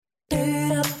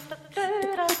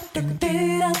Yo,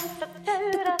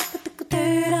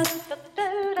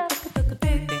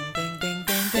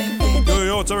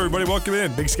 what's up, everybody? Welcome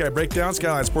in. Big Sky Breakdown,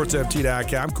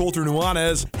 SkylineSportsMT.com. Colter,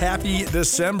 Nuanez. Happy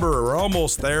December. We're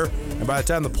almost there. And by the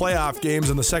time the playoff games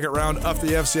in the second round of the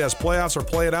FCS Playoffs are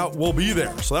playing out, we'll be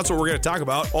there. So that's what we're going to talk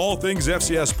about. All things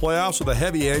FCS Playoffs with a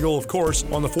heavy angle, of course,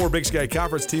 on the four Big Sky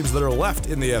Conference teams that are left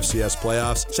in the FCS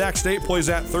Playoffs. Sac State plays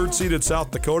at third-seeded South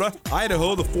Dakota.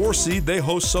 Idaho, the 4-seed, they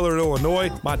host Southern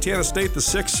Illinois. Montana State, the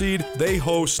 6-seed, they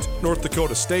host North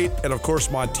Dakota State. And, of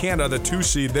course, Montana, the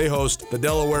 2-seed, they host the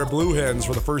Delaware Blue Hens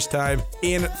for the first time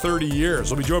in 30 years.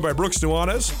 We'll be joined by Brooks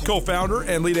Nuanez, co-founder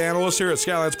and lead analyst here at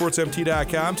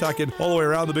SkylineSportsMT.com, talking all the way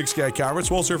around the Big Sky Conference.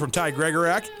 We'll also hear from Ty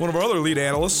Gregorak, one of our other lead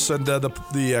analysts and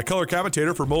the color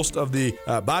commentator for most of the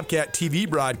Bobcat TV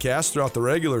broadcasts throughout the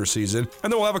regular season.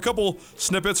 And then we'll have a couple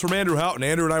snippets from Andrew Houghton.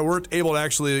 Andrew and I weren't able to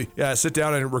actually sit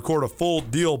down and record a full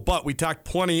deal, but we talked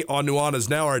plenty on Nuanez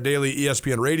Now, our daily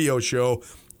ESPN radio show,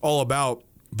 all about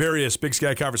various Big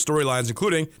Sky Conference storylines,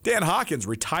 including Dan Hawkins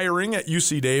retiring at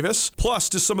UC Davis, plus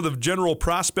just some of the general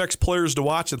prospects, players to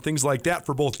watch, and things like that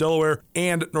for both Delaware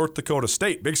and North Dakota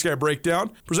State. Big Sky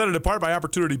Breakdown, presented in part by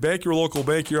Opportunity Bank, your local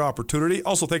bank, your opportunity.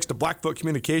 Also thanks to Blackfoot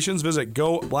Communications. Visit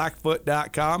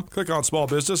goblackfoot.com. Click on small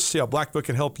business, see how Blackfoot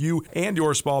can help you and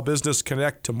your small business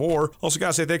connect to more. Also got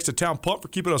to say thanks to Town Pump for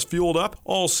keeping us fueled up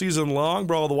all season long.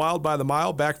 Brawl of the Wild by the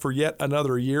Mile, back for yet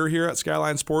another year here at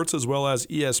Skyline Sports as well as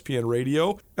ESPN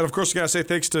Radio. And of course, we got to say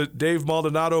thanks to Dave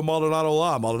Maldonado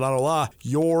Law,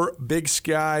 your Big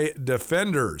Sky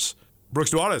defenders. Brooks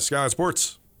Nuanez, Skyline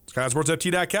Sports,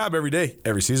 SkylineSportsMT.com every day,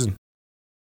 every season.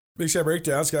 Big Sky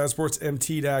Breakdown,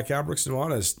 SkylineSportsMT.com. Brooks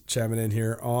Nuanez chiming in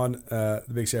here on the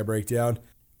Big Sky Breakdown.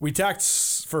 We talked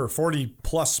for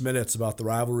 40-plus minutes about the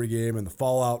rivalry game and the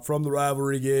fallout from the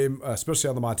rivalry game, especially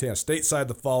on the Montana State side,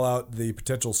 the fallout, the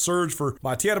potential surge for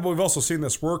Montana. But we've also seen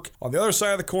this work on the other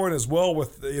side of the coin as well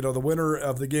with, the winner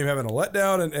of the game having a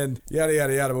letdown and yada,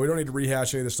 yada, yada. But we don't need to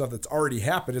rehash any of the stuff that's already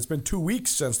happened. It's been 2 weeks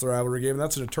since the rivalry game, and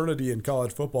that's an eternity in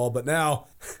college football. But now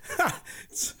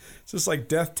it's just like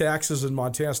death taxes and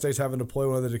Montana State's having to play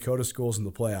one of the Dakota schools in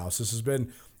the playoffs. This has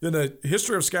been, in the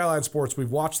history of Skyline Sports,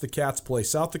 we've watched the Cats play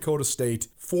South Dakota State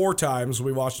 4 times.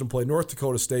 We watched them play North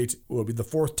Dakota State. It will be the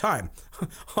 4th time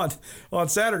on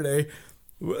Saturday.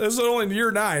 This is only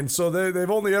year 9, so they've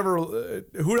only ever...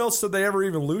 who else did they ever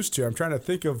even lose to? I'm trying to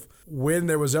think of when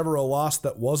there was ever a loss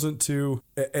that wasn't to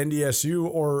NDSU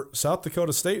or South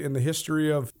Dakota State in the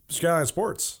history of Skyline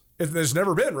Sports. There's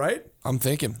never been, right? I'm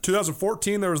thinking.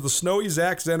 2014, there was the snowy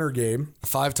Zach Zenner game.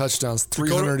 5 touchdowns,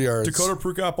 300 yards. Dakota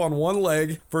Prukop on 1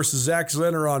 leg versus Zach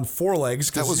Zenner on 4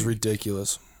 legs. That was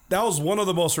ridiculous. That was one of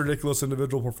the most ridiculous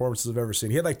individual performances I've ever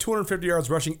seen. He had like 250 yards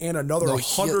rushing and another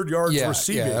 100 yards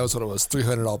receiving. Yeah, that was what it was.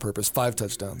 300 all-purpose, 5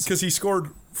 touchdowns. Because he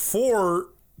scored 4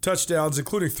 touchdowns,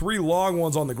 including 3 long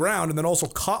ones on the ground, and then also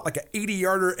caught like an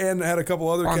 80-yarder and had a couple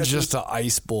other catches. Just an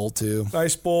ice bowl, too.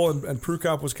 Ice bowl, and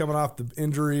Prukop was coming off the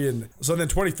injury. And so then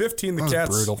 2015, the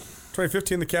Cats... brutal.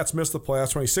 2015, the Cats missed the playoffs.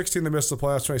 2016, they missed the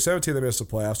playoffs. 2017, they missed the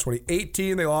playoffs.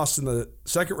 2018, they lost in the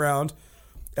second round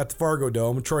at the Fargo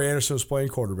Dome. Troy Anderson was playing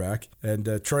quarterback,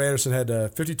 and Troy Anderson had a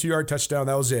 52-yard touchdown.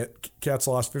 That was it. Cats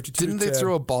lost 52-10. Didn't they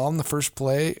throw a bomb the first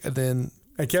play, and then...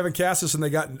 And Kevin Cassis, and they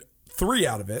got 3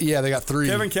 out of it. Yeah, they got 3.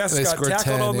 Kevin Cassis got tackled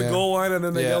 10, on the goal line, and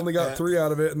then they only got 3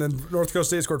 out of it. And then North Dakota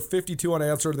State scored 52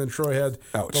 unanswered, and then Troy had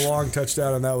the long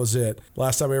touchdown, and that was it.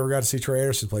 Last time we ever got to see Troy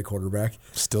Anderson play quarterback.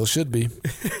 Still should be.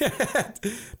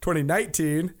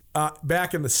 2019,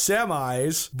 back in the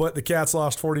semis, but the Cats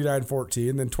lost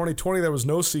 49-14. Then 2020, there was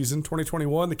no season.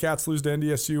 2021, the Cats lose to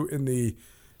NDSU in the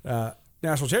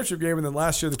national championship game, and then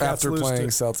last year the Cats after playing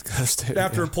South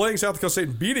Dakota State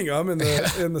and beating them in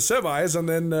the in the semis, and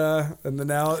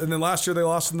then last year they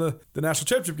lost in the national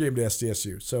championship game to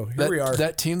SDSU. So we are.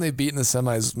 That team they beat in the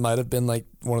semis might have been like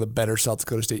one of the better South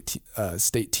Dakota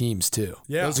State teams too.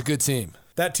 Yeah, it was a good team.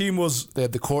 That team was... They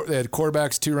had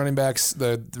quarterbacks, 2 running backs,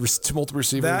 the multiple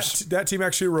receivers. That team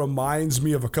actually reminds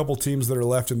me of a couple teams that are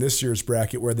left in this year's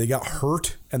bracket where they got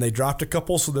hurt and they dropped a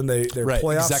couple, so then their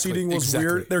playoff seeding was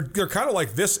weird. They're kind of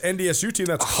like this NDSU team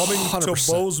that's coming 100%.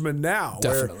 To Bozeman now.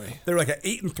 Definitely. They're like an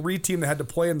 8-3 team that had to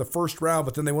play in the first round,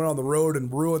 but then they went on the road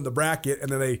and ruined the bracket, and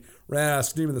then they ran out of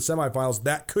steam in the semifinals.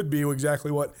 That could be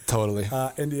exactly what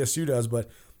NDSU does,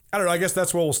 but... I don't know. I guess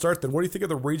that's where we'll start then. What do you think of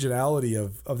the regionality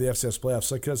of the FCS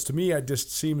playoffs? Because to me, it just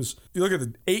seems, you look at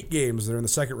the 8 games that are in the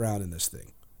second round in this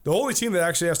thing. The only team that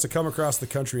actually has to come across the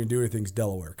country and do anything is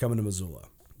Delaware, coming to Missoula.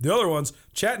 The other ones,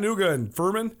 Chattanooga and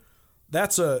Furman,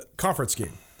 that's a conference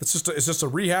game. It's just a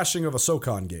rehashing of a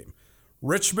SoCon game.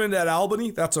 Richmond at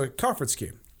Albany, that's a conference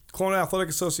game. Kelowna Athletic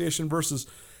Association versus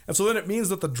And so then it means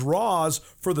that the draws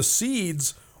for the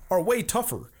seeds are way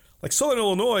tougher. Like Southern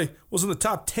Illinois was in the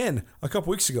top 10 a couple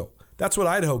weeks ago. That's what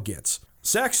Idaho gets.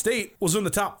 Sac State was in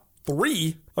the top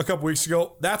 3 a couple weeks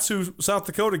ago. That's who South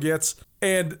Dakota gets.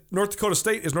 And North Dakota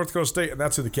State is North Dakota State, and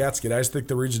that's who the Cats get. I just think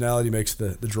the regionality makes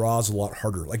the draws a lot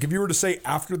harder. Like if you were to say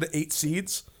after the 8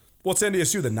 seeds, what's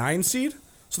NDSU, the 9 seed?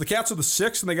 So the Cats are the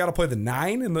 6, and they got to play the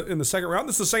 9 in the second round.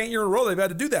 This is the second year in a row they've had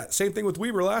to do that. Same thing with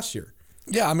Weber last year.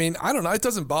 Yeah, I mean, I don't know. It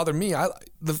doesn't bother me.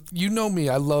 You know me.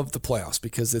 I love the playoffs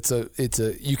because it's a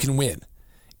you can win.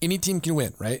 Any team can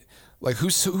win, right? Like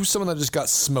who's someone that just got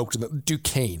smoked?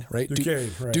 Duquesne, right?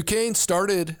 Right. Duquesne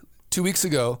started 2 weeks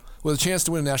ago with a chance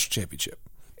to win a national championship,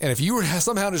 and if you were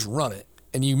somehow just run it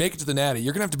and you make it to the Natty,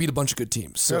 you're gonna have to beat a bunch of good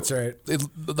teams. So that's right.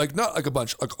 Not like a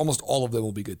bunch, like almost all of them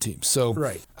will be good teams. So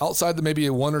right. Outside the maybe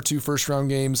 1 or 2 first round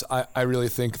games, I really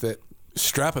think that.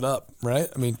 Strap it up, right?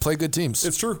 I mean, play good teams.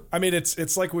 It's true. I mean,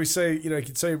 it's like we say, you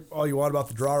can say all you want about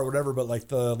the draw or whatever, but like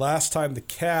the last time the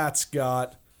Cats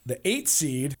got the 8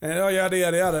 seed and yada,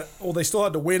 yada, yada, well, they still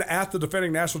had to win at the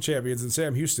defending national champions in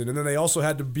Sam Houston. And then they also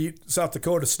had to beat South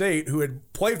Dakota State, who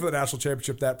had played for the national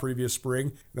championship that previous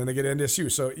spring. And then they get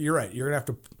NDSU. So you're right. You're going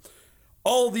to have to...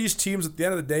 All these teams, at the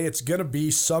end of the day, it's going to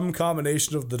be some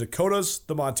combination of the Dakotas,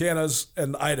 the Montanas,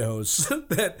 and the Idahos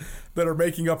that are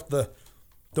making up the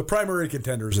primary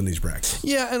contenders in these brackets.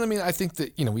 Yeah, and I mean, I think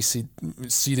that, we see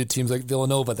seeded teams like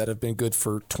Villanova that have been good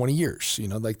for 20 years.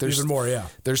 Like there's even more, yeah.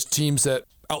 There's teams that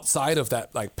outside of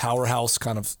that like powerhouse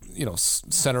kind of,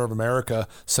 center of America,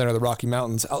 center of the Rocky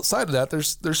Mountains, outside of that,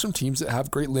 there's some teams that have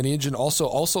great lineage and also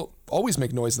always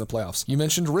make noise in the playoffs. You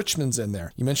mentioned Richmond's in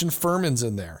there. You mentioned Furman's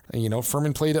in there. And,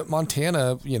 Furman played at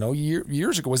Montana,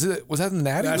 years ago. Was that in the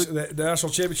Natty? The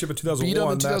national championship in 2001. Beat them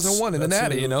in 2001 in the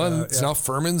Natty, and now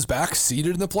Furman's back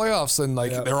seated in the playoffs, and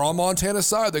they're on Montana's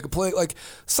side. They could play,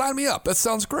 sign me up. That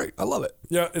sounds great. I love it.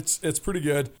 Yeah, it's pretty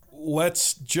good.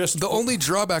 The only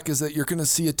drawback is that you're going to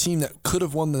see a team that could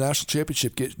have won the national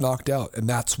championship get knocked out, and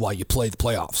that's why you play the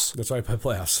playoffs. That's why you play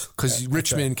playoffs. Because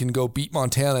Richmond can go beat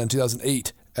Montana in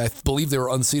 2008. I believe they were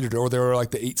unseeded, or they were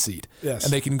like the 8 seed. Yes.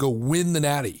 And they can go win the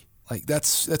Natty.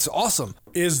 That's awesome.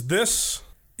 Is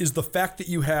the fact that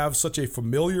you have such a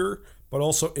familiar but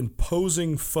also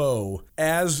imposing foe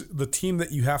as the team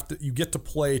that you get to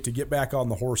play to get back on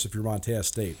the horse if you're Montana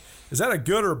State, is that a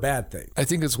good or a bad thing? I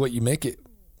think it's what you make it.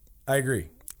 I agree.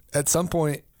 At some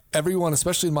point, everyone,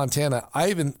 especially in Montana,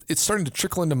 it's starting to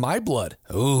trickle into my blood.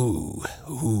 Ooh,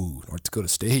 North Dakota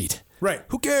State. Right.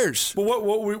 Who cares? But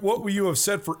what you have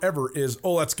said forever is,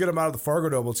 let's get them out of the Fargo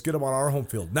Dome. Let's get them on our home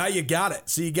field. Now you got it.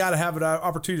 So you got to have an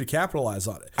opportunity to capitalize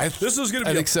on it. I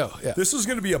think so. Yeah. This is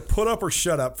going to be a put up or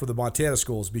shut up for the Montana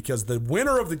schools because the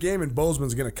winner of the game in Bozeman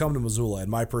is going to come to Missoula, in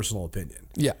my personal opinion.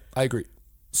 Yeah, I agree.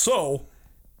 So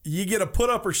you get a put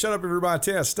up or shut up if you're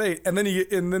Montana State, and then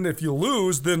if you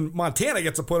lose, then Montana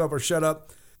gets a put up or shut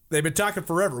up. They've been talking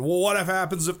forever. Well, what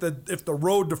happens if the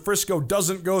road to Frisco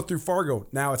doesn't go through Fargo?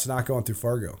 Now it's not going through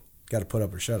Fargo. Got to put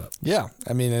up or shut up. Yeah,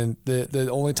 I mean, and the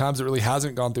only times it really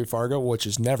hasn't gone through Fargo, which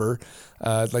is never,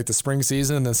 like the spring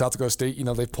season, and then South Dakota State,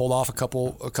 they've pulled off a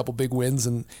couple big wins,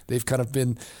 and they've kind of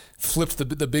been flipped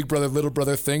the big brother little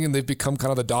brother thing, and they've become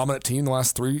kind of the dominant team the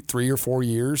last three or 4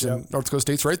 years. Yep. And North Dakota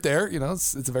State's right there.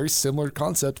 It's a very similar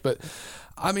concept, but.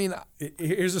 I mean,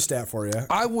 here's a stat for you.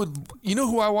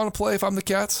 Who I want to play if I'm the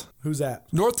Cats? Who's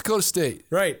that? North Dakota State.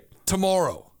 Right.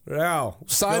 Tomorrow. Wow.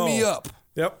 Sign me up.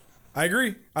 Yep. I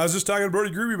agree. I was just talking to Brody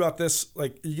Gruby about this.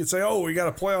 Like, you could say, we got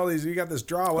to play all these. You got this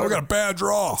draw. We got a bad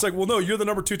draw. It's like, well, no, you're the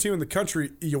number 2 team in the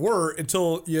country. You were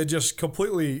until you just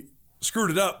completely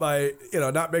screwed it up by,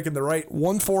 not making the right.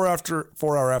 1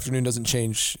 4-hour afternoon doesn't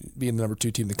change being the number 2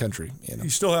 team in the country.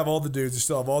 You still have all the dudes. You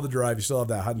still have all the drive. You still have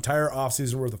that entire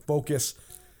offseason worth of focus.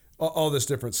 All this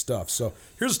different stuff. So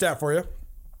here's a stat for you.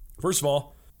 First of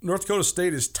all, North Dakota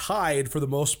State is tied for the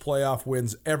most playoff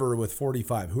wins ever with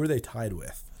 45. Who are they tied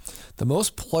with? The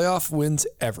most playoff wins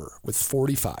ever with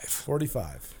 45.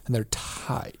 45. And they're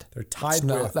tied.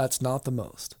 That's not the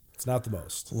most. It's not the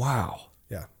most. Wow.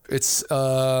 Yeah. It's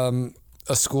a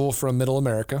school from Middle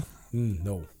America.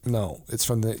 No. No, it's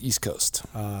from the East Coast.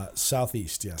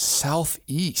 Southeast, yes.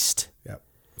 Southeast. Yep.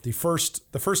 The first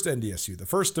NDSU, the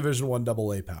first Division I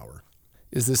AA power.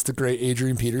 Is this the great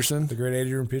Adrian Peterson? The great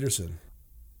Adrian Peterson.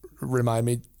 Remind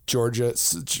me, Georgia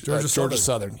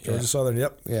Southern. Georgia Southern,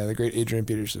 yep. Yeah, the great Adrian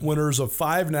Peterson. Winners of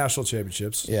 5 national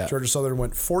championships. Yeah. Georgia Southern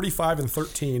went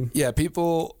 45-13. Yeah,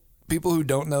 people who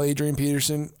don't know Adrian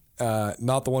Peterson,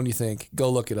 not the one you think,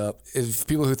 go look it up. If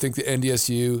people who think the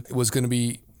NDSU was going to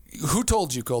be Who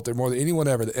told you, Colter, more than anyone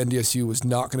ever, that NDSU was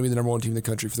not going to be the number one team in the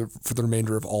country for the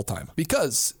remainder of all time?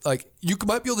 Because, like, you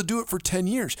might be able to do it for 10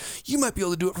 years. You might be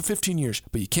able to do it for 15 years,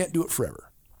 but you can't do it forever.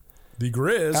 The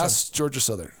Grizz. Ask Georgia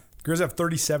Southern. Grizz have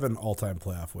 37 all-time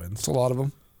playoff wins. That's a lot of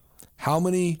them. How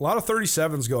many? A lot of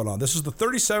 37s going on. This is the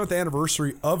 37th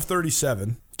anniversary of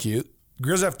 37. Cute.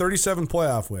 Grizz have 37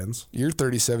 playoff wins. You're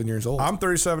 37 years old. I'm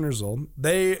 37 years old.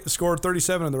 They scored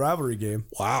 37 in the rivalry game.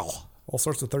 Wow. All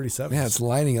sorts of 37s. Yeah, it's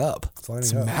lining up.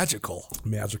 It's magical.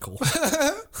 Magical.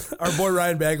 Our boy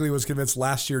Ryan Bagley was convinced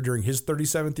last year during his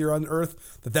 37th year on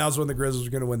Earth that was when the Grizz was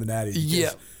going to win the Natty.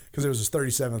 Because it was his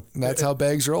 37th. And that's how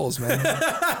Bags rolls, man.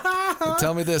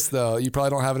 Tell me this, though. You probably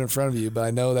don't have it in front of you, but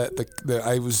I know that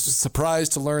I was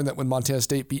surprised to learn that when Montana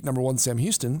State beat number 1 Sam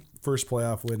Houston, first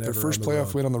playoff win ever. Their first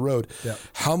playoff win on the road. Yeah.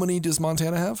 How many does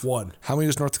Montana have? 1. How many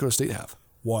does North Dakota State have?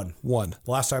 1. The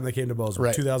last time they came to Bozeman,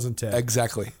 right. 2010.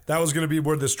 Exactly. That was going to be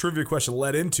where this trivia question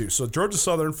led into. So Georgia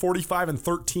Southern,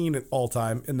 45-13 all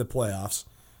time in the playoffs,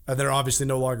 and they're obviously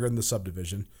no longer in the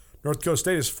subdivision. North Dakota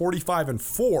State is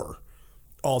 45-4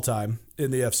 all time in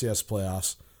the FCS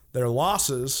playoffs. Their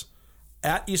losses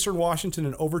at Eastern Washington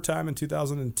in overtime in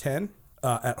 2010,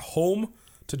 at home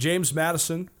to James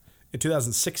Madison in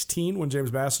 2016 when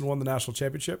James Madison won the national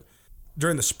championship.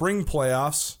 During the spring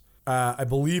playoffs, I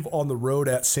believe on the road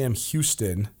at Sam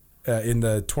Houston in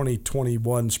the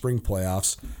 2021 spring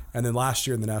playoffs, and then last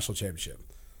year in the national championship.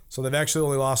 So they've actually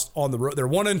only lost on the road. They're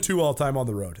 1-2 all time on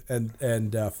the road, and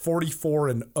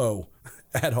 44-0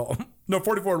 at home. No,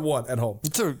 44-1 at home.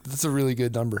 That's a really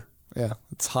good number. Yeah,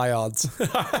 it's high odds.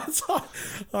 It's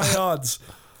high odds.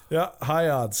 Yeah, high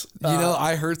odds.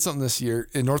 I heard something this year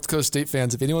in North Dakota State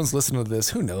fans. If anyone's listening to this,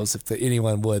 who knows if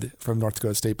anyone would from North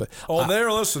Dakota State? But they're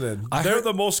listening. They're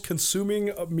the most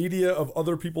consuming media of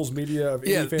other people's media of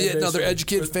any fan base. No, they're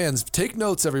educated fans. Take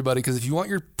notes, everybody, because if you want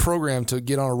your program to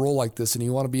get on a roll like this, and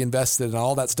you want to be invested in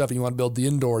all that stuff, and you want to build the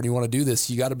indoor, and you want to do this,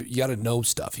 you got to know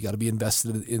stuff. You got to be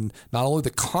invested in not only the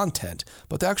content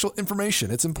but the actual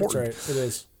information. It's important. That's right. It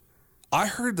is. I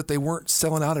heard that they weren't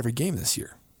selling out every game this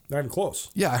year. Not even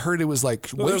close. Yeah, I heard it was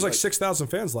like... No, there was like 6,000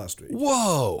 fans last week.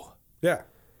 Whoa. Yeah.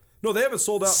 No, they haven't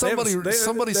sold out. Somebody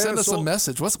send us a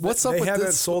message. What's up with this? They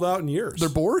haven't sold out in years. They're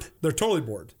bored? They're totally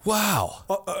bored. Wow.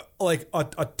 Like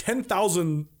a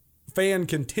 10,000 fan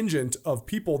contingent of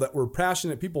people that were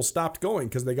passionate people stopped going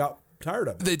because they got tired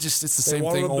of it. It's the same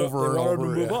thing over and over. They wanted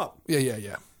to move up.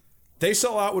 Yeah. They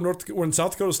sell out when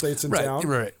South Dakota State's in town.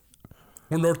 Right.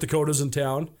 When North Dakota's in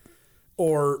town.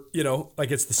 Or,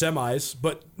 like it's the semis.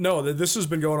 But no, this has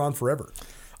been going on forever.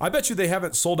 I bet you they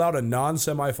haven't sold out a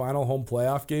non-semifinal home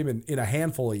playoff game in a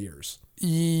handful of years.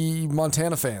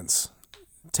 Montana fans,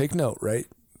 take note, right?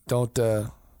 Don't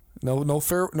don't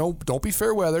be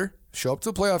fair weather. Show up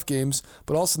to the playoff games,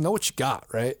 but also know what you got,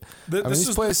 right?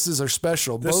 These places are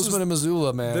special. Bozeman and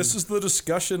Missoula, man. This is the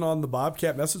discussion on the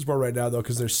Bobcat message board right now, though,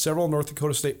 because there's several North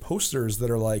Dakota State posters that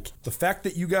are like, the fact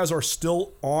that you guys are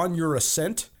still on your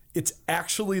ascent, it's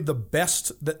actually the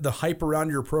best that the hype around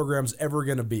your program's ever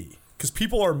going to be. Because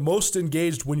people are most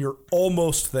engaged when you're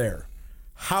almost there.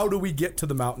 How do we get to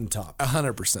the mountaintop?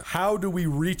 100%. How do we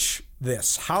reach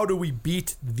this? How do we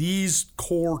beat these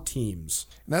core teams?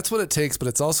 And that's what it takes, but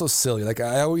it's also silly. Like,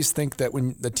 I always think that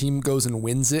when the team goes and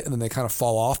wins it and then they kind of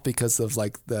fall off because of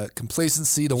like the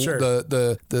complacency,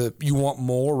 the you want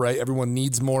more, right? Everyone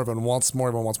needs more, everyone wants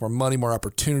more money, more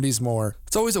opportunities, more.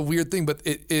 It's always a weird thing, but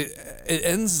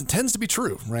it tends to be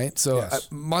true, right? So yes.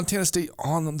 Montana State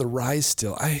on the rise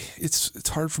still. It's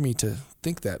hard for me to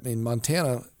think that. I mean,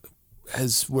 Montana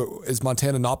has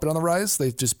Montana not been on the rise?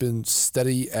 They've just been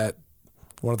steady at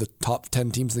one of the top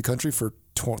 10 teams in the country for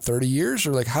 30 years?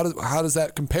 Or like, how does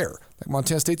that compare? Like,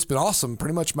 Montana State's been awesome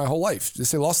pretty much my whole life.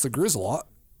 They lost the Grizz a lot.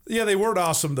 Yeah, they weren't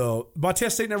awesome, though.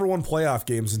 Montana State never won playoff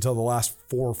games until the last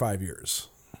 4 or 5 years.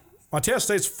 Montana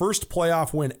State's first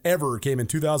playoff win ever came in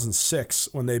 2006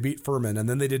 when they beat Furman, and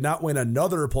then they did not win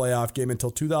another playoff game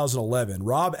until 2011.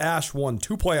 Rob Ashe won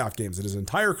 2 playoff games in his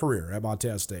entire career at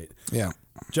Montana State. Yeah.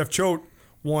 Jeff Choate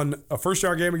won a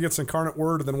first-round game against Incarnate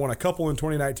Word and then won a couple in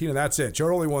 2019, and that's it.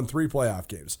 Choate only won 3 playoff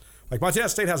games. Like, Montana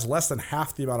State has less than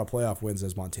half the amount of playoff wins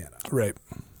as Montana. Right.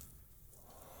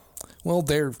 Well,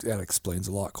 that explains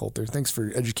a lot, Colter. Thanks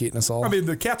for educating us all. I mean,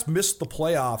 the Cats missed the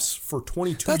playoffs for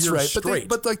 22 years straight.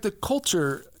 But like the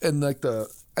culture and like and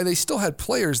they still had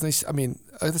players. And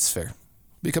that's fair.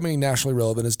 Becoming nationally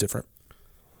relevant is different.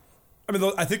 I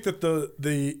mean, I think that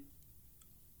the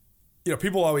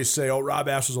people always say, "Oh, Rob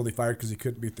Ashe was only fired because he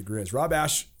couldn't beat the Grizz." Rob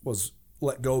Ashe was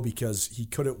let go because he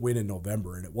couldn't win in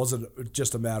November, and it wasn't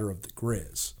just a matter of the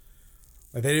Grizz.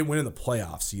 Like, they didn't win in the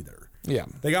playoffs either. Yeah.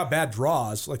 They got bad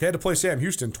draws. Like, they had to play Sam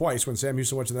Houston twice when Sam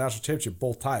Houston went to the national championship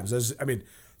both times.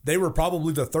 They were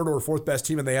probably the third or fourth best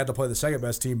team, and they had to play the second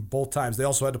best team both times. They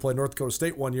also had to play North Dakota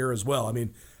State one year as well. I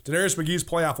mean, Denarius McGee's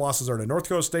playoff losses are to North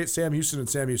Dakota State, Sam Houston, and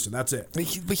Sam Houston. That's it. But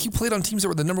he played on teams that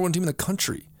were the number one team in the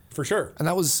country. For sure. And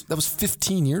that was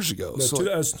 15 years ago. No, so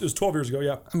it was 12 years ago,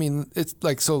 yeah. I mean, it's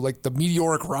like the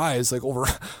meteoric rise, like over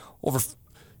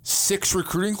 6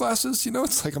 recruiting classes,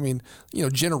 it's like,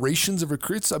 generations of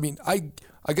recruits. I mean, I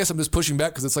guess I'm just pushing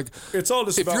back because it's like, it's all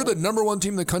just if you're the number one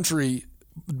team in the country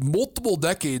multiple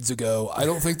decades ago, I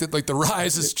don't think that like the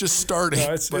rise is just starting.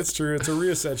 No, it's true. It's a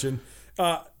reascension.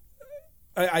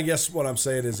 I guess what I'm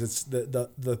saying is it's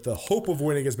the hope of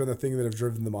winning has been the thing that have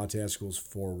driven the Montana schools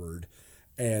forward,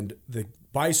 and the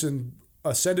Bison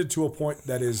ascended to a point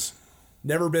that is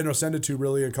never been ascended to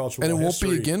really in college football history. And it won't history,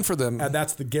 be again for them. And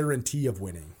that's the guarantee of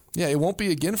winning. Yeah, it won't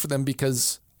be again for them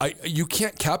because you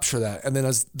can't capture that. And then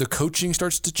as the coaching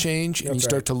starts to change and you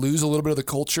start to lose a little bit of the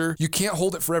culture, you can't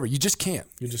hold it forever. You just can't.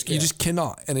 You just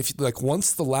cannot. And if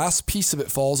once the last piece of it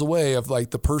falls away of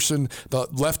like the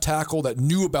left tackle that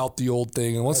knew about the old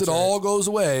thing, and once all goes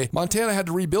away, Montana had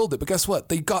to rebuild it. But guess what?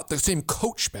 They got the same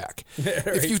coach back. Right.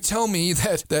 If you tell me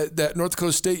that North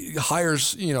Dakota State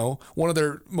hires, one of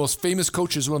their most famous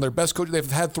coaches, one of their best coaches,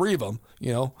 they've had 3 of them,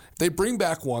 they bring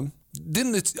back one.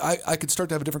 Then I could start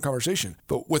to have a different conversation.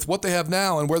 But with what they have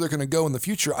now and where they're going to go in the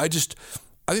future, I think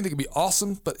they could be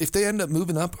awesome. But if they end up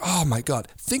moving up, oh my God,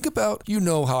 think about,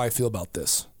 how I feel about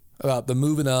this, about the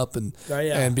moving up and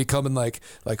becoming like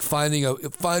finding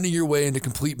your way into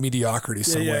complete mediocrity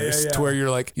somewhere to where you're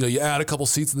like, you add a couple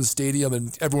seats in the stadium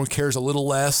and everyone cares a little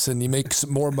less and you make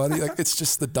some more money. Like, it's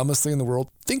just the dumbest thing in the world.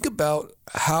 Think about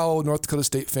how North Dakota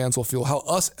State fans will feel, how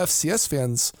us FCS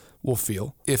fans will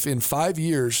feel if in 5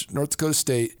 years North Dakota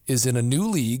State is in a new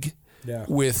league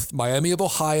with Miami of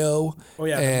Ohio. Oh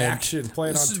yeah, and action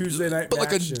playing on Tuesday night, but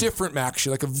like a different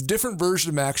action, like a different version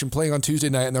of action playing on Tuesday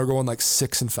night, and they're going like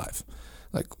 6-5.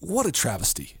 Like, what a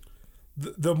travesty!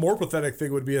 The more pathetic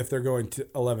thing would be if they're going to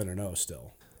 11-0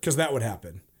 still, because that would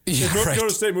happen. If North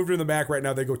Dakota State moved in the MAC right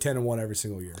now, they go 10-1 every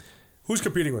single year. Who's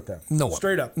competing with them? No one.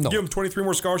 Straight up. No. Give them 23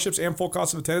 more scholarships and full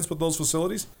cost of attendance with those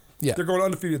facilities. Yeah, they're going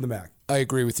undefeated in the MAC. I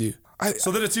agree with you.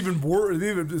 So that it's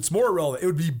it's more irrelevant. It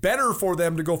would be better for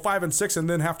them to go 5-6 and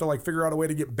then have to figure out a way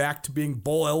to get back to being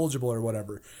bowl eligible or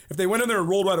whatever. If they went in there and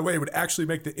rolled right away, it would actually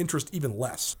make the interest even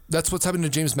less. That's what's happening to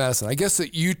James Madison. I guess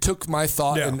that you took my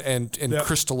thought and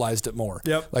crystallized it more.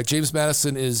 Yep. Like, James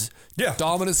Madison is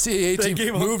dominant CAA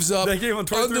team, moves up. They gave them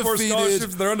 23 more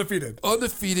scholarships. They're undefeated.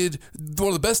 Undefeated. One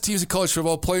of the best teams in college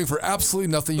football, playing for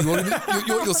absolutely nothing.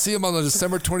 You'll see them on the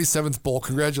December 27th bowl.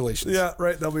 Congratulations. Yeah,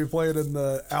 right. They'll be playing in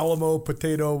the Alamo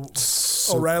Potato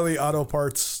O'Reilly Auto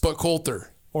Parts. But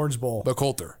Colter. Orange Bowl. But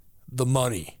Colter. The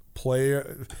money.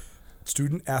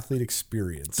 Student athlete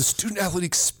experience. The student athlete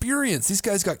experience. These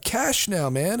guys got cash now,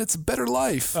 man. It's a better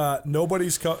life. I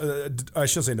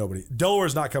shouldn't say nobody.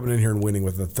 Delaware's not coming in here and winning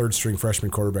with a third string freshman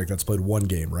quarterback that's played one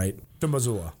game, right? To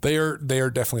Missoula. They are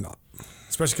definitely not.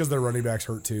 Especially because their running backs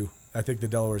hurt too. I think the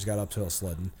Delaware's got uphill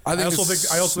sledding. I also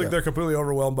think they're completely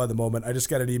overwhelmed by the moment. I just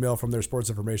got an email from their sports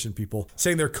information people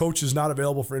saying their coach is not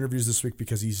available for interviews this week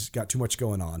because he's got too much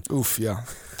going on. Oof, yeah.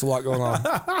 It's a lot going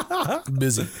on.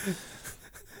 Busy.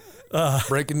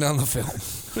 Breaking down the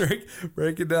film.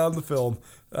 Breaking down the film.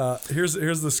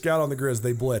 Here's the scout on the Grizz.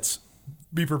 They blitz.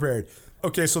 Be prepared.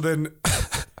 Okay, so then...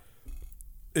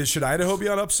 Should Idaho be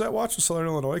on upset watch with Southern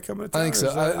Illinois coming to town? I think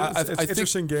so. It's an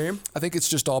interesting game. I think it's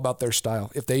just all about their style.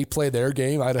 If they play their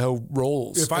game, Idaho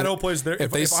rolls. If Idaho plays their,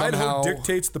 if Idaho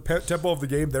dictates the tempo of the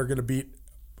game, they're going to beat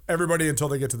everybody until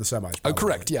they get to the semis.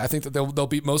 Correct. Yeah, I think that they'll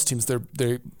beat most teams.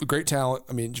 They're great talent.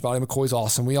 I mean, Javante McCoy's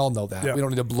awesome. We all know that. Yeah. We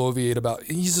don't need to bloviate about.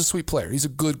 He's a sweet player. He's a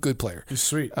good player. He's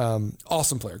sweet.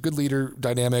 Awesome player. Good leader.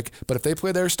 Dynamic. But if they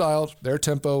play their style, their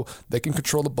tempo, they can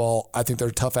control the ball. I think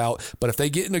they're tough out. But if they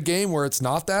get in a game where it's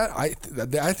not that, I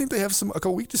think they have a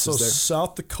couple weaknesses there.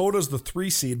 South Dakota's the 3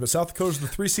 seed, but South Dakota's the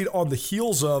 3 seed on the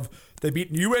heels of. They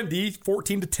beat UND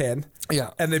 14-10.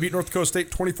 Yeah. And they beat North Dakota State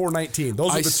 24-19.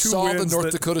 Those are the 2 saw wins. The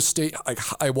North Dakota State.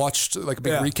 I watched a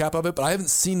big recap of it, but I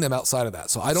haven't seen them outside of that,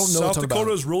 so I don't know. South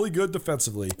Dakota is really good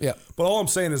defensively. Yeah. But all I'm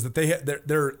saying is that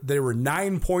they were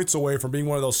 9 points away from being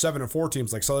one of those 7-4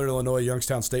 teams like Southern Illinois,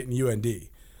 Youngstown State, and UND.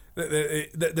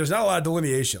 There's not a lot of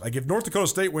delineation. Like if North Dakota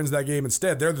State wins that game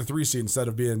instead, they're the 3 seed instead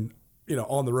of being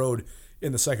on the road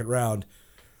in the second round.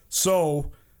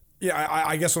 So. Yeah,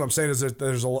 I guess what I'm saying is that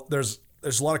there's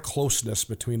a lot of closeness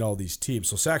between all these teams.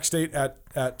 So Sac State at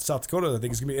South Dakota, I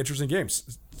think is going to be interesting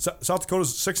games. South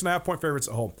Dakota's 6.5 point favorites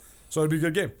at home. So it'd be a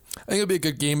good game. I think it'll be a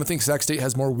good game. I think Sac State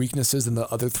has more weaknesses than the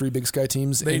other three Big Sky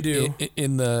teams. They do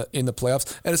in the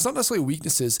playoffs, and it's not necessarily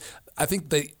weaknesses. I think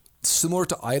they. Similar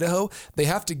to Idaho, they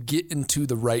have to get into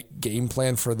the right game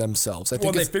plan for themselves. I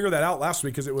think they figured that out last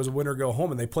week because it was a win or go home,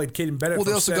 and they played Caden Bennett. Well,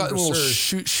 they also got a little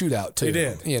shootout too. They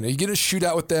did. You get a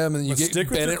shootout with them, and you get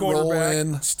Bennett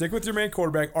rolling. Stick with your main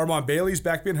quarterback. Armand Bailey's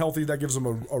back being healthy. That gives them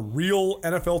a real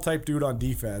NFL type dude on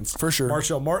defense for sure.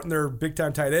 Marshall Martin, their big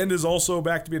time tight end, is also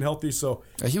back to being healthy. So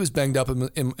he was banged up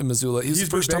in Missoula. He's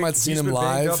the first time I'd seen him live. He's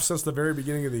been banged up since the very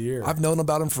beginning of the year. I've known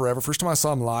about him forever. First time I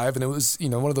saw him live, and it was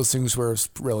one of those things where I was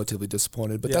relatively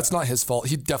disappointed. But that's not his fault.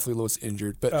 He definitely was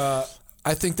injured. But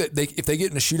I think that if they get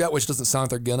in a shootout, which doesn't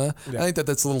sound like they're gonna, I think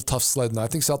that's a little tough sledding. I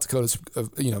think South Dakota's,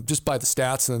 just by the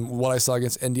stats and what I saw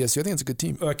against NDSU, I think it's a good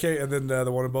team. Okay, and then the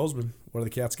one in Bozeman. What do the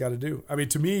Cats got to do? I mean,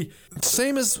 to me,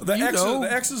 same as the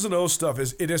X's and O's stuff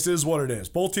it just is what it is.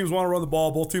 Both teams want to run the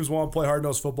ball. Both teams want to play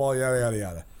hard-nosed football. Yada yada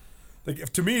yada. Like,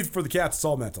 to me, for the Cats, it's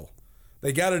all mental.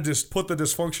 They got to just put the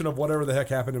dysfunction of whatever the heck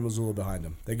happened in Missoula behind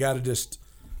them. They got to just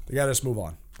move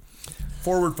on.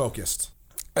 Forward focused.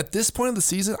 At this point of the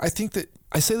season, I think that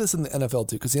I say this in the NFL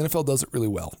too, because the NFL does it really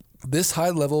well. This high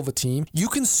level of a team, you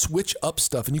can switch up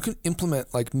stuff and you can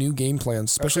implement like new game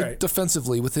plans, especially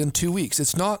defensively, within 2 weeks.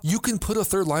 It's not, you can put a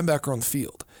third linebacker on the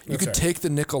field. You could take the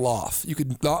nickel off. You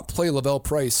could not play Lavelle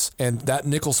Price and that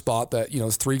nickel spot that,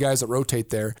 there's three guys that rotate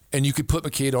there, and you could put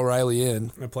McCade O'Reilly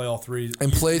in. And play all three.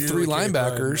 And play three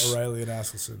linebackers. O'Reilly and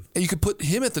Askelson. And you could put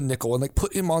him at the nickel and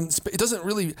put him on. It doesn't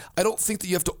really, I don't think that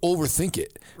you have to overthink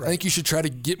it. Right. I think you should try to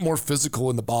get more physical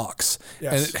in the box.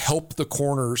 Yes. And help the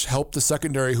corners, help the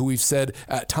secondary, who we've said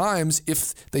at times,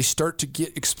 if they start to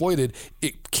get exploited,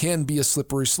 it can be a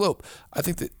slippery slope. I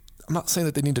think that, I'm not saying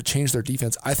that they need to change their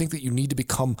defense. I think that you need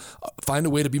to find a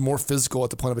way to be more physical at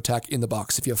the point of attack in the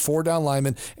box. If you have 4 down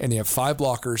linemen and you have 5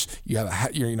 blockers,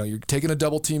 you're taking a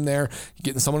double team there, you're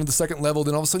getting someone at the second level,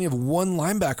 then all of a sudden you have one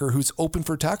linebacker who's open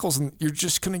for tackles, and you're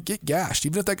just going to get gashed.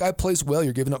 Even if that guy plays well,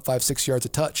 you're giving up 5-6 yards a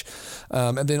touch.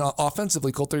 And then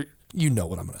offensively, Colter, you know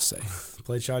what I'm going to say.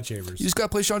 Play Sean Chambers. You just got to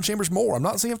play Sean Chambers more. I'm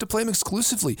not saying you have to play him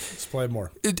exclusively. Just play him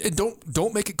more.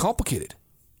 Don't make it complicated.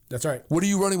 That's right. What are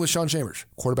you running with Sean Chambers?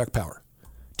 Quarterback power.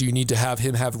 Do you need to have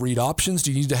him have read options?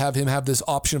 Do you need to have him have this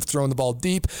option of throwing the ball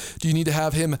deep? Do you need to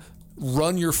have him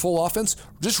run your full offense?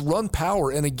 Just run power.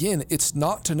 And again, it's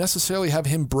not to necessarily have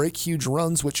him break huge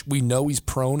runs, which we know he's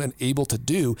prone and able to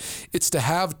do. It's to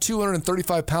have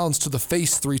 235 pounds to the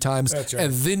face 3 times, right,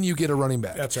 and then you get a running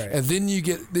back. That's right. And then you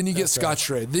get Scott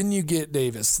Stray. Then you get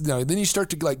Davis. Then you start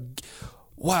to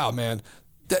wow, man,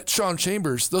 that Sean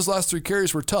Chambers, those last 3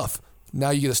 carries were tough.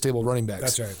 Now you get a stable running back.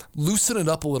 That's right. Loosen it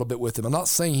up a little bit with him. I'm not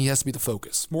saying he has to be the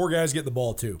focus. More guys get the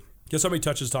ball, too. Guess how many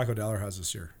touches Taco Dowler has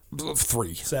this year?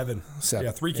 3. 7.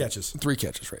 Yeah, 3 catches. 3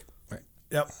 catches, right.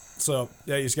 Yep. So,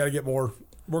 you just got to get more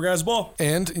guys the ball.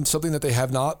 And in something that they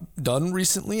have not done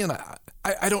recently, and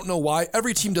I don't know why.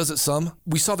 Every team does it some.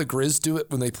 We saw the Grizz do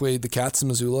it when they played the Cats in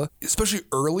Missoula, especially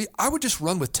early. I would just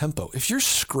run with tempo. If you're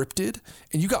scripted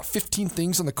and you got 15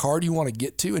 things on the card you want to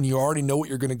get to and you already know what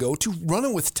you're going to go to, run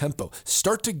it with tempo.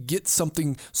 Start to get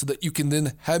something so that you can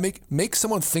then make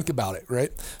someone think about it,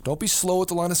 right? Don't be slow at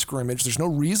the line of scrimmage. There's no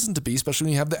reason to be, especially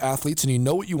when you have the athletes and you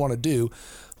know what you want to do.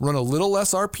 Run a little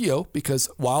less RPO, because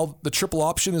while the triple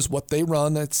option is what they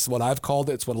run, that's what I've called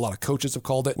it. It's what a lot of coaches have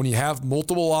called it. When you have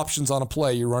multiple options on a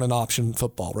play, you're running option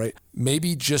football, right?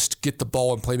 Maybe just get the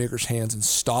ball in playmakers' hands and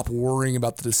stop worrying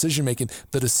about the decision-making.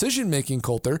 The decision-making,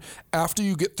 Colter, after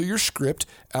you get through your script,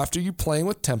 after you're playing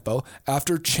with tempo,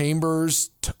 after Chambers,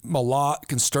 Malott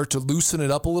can start to loosen it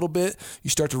up a little bit,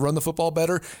 you start to run the football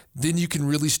better, then you can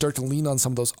really start to lean on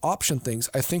some of those option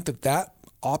things. I think that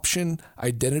option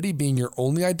identity being your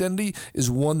only identity is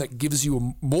one that gives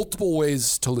you multiple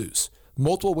ways to lose,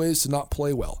 multiple ways to not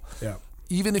play well. Yeah.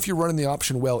 Even if you're running the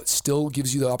option well, it still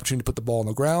gives you the opportunity to put the ball on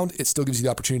the ground. It still gives you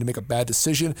the opportunity to make a bad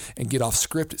decision and get off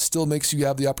script. It still makes you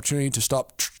have the opportunity to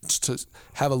to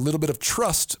have a little bit of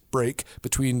trust break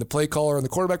between the play caller and the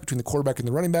quarterback, between the quarterback and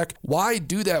the running back. Why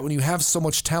do that when you have so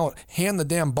much talent? Hand the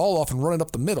damn ball off and run it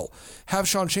up the middle. Have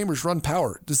Sean Chambers run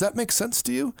power. Does that make sense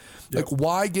to you? Yep.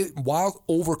 Why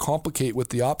overcomplicate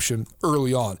with the option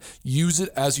early on? Use it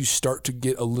as you start to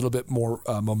get a little bit more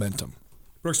momentum.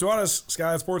 Brooks Nuanez,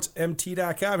 Skyline Sports,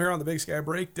 MT.com here on the Big Sky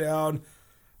Breakdown.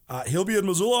 He'll be in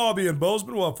Missoula. I'll be in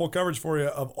Bozeman. We'll have full coverage for you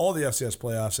of all the FCS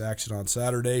playoffs action on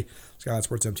Saturday. Skyline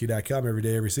Sports, MT.com every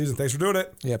day, every season. Thanks for doing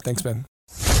it. Yeah, thanks, Ben.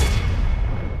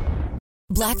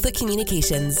 Blackfoot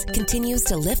Communications continues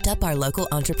to lift up our local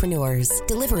entrepreneurs,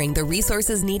 delivering the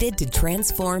resources needed to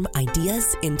transform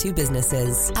ideas into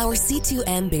businesses. Our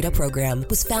C2M beta program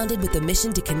was founded with the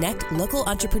mission to connect local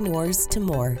entrepreneurs to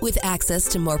more. With access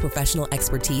to more professional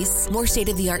expertise, more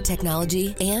state-of-the-art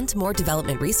technology, and more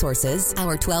development resources,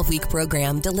 our 12-week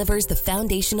program delivers the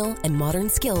foundational and modern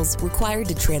skills required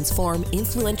to transform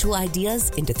influential ideas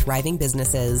into thriving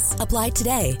businesses. Apply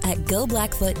today at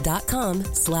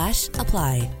goblackfoot.com/apply.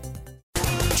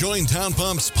 Join Town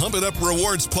Pump's Pump It Up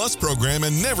Rewards Plus program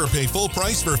and never pay full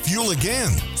price for fuel again.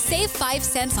 Save 5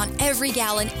 cents on every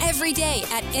gallon every day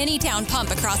at any Town Pump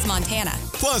across Montana.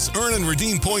 Plus, earn and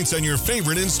redeem points on your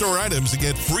favorite in-store items to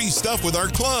get free stuff with our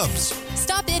clubs.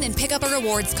 Stop in and pick up a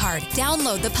rewards card.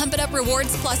 Download the Pump It Up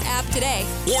Rewards Plus app today.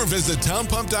 Or visit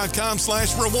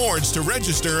townpump.com/rewards to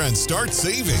register and start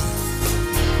saving.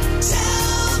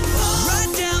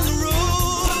 Right down the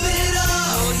road, pump it up,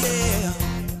 oh yeah.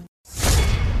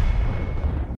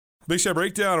 Big Sky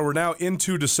Breakdown, and we're now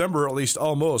into December, at least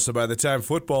almost. So by the time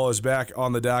football is back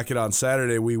on the docket on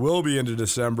Saturday, we will be into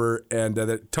December, and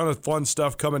a ton of fun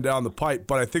stuff coming down the pipe.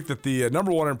 But I think that the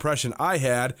number one impression I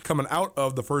had coming out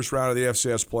of the first round of the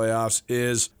FCS playoffs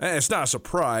is, and it's not a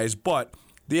surprise, but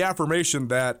the affirmation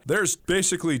that there's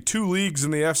basically 2 leagues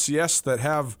in the FCS that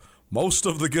have most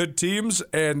of the good teams,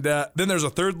 and then there's a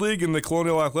third league in the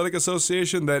Colonial Athletic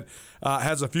Association that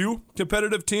has a few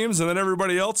competitive teams, and then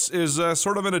everybody else is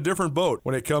sort of in a different boat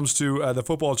when it comes to the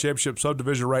football championship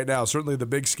subdivision right now. Certainly the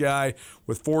Big Sky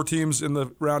with 4 teams in the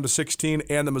round of 16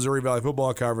 and the Missouri Valley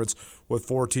Football Conference with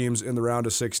 4 teams in the round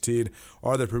of 16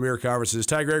 are the premier conferences.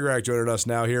 Ty Gregorak joining us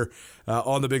now here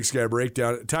on the Big Sky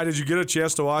Breakdown. Ty, did you get a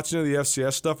chance to watch any of the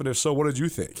FCS stuff, and if so, what did you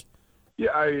think?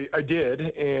 Yeah, I did,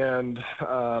 and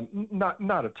not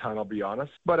a ton, I'll be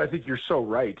honest. But I think you're so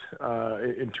right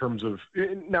in terms of –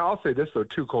 now, I'll say this, though,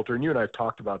 too, Colter, and you and I have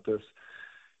talked about this.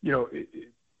 You know,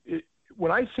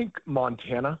 when I think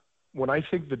Montana, when I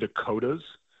think the Dakotas,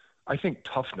 I think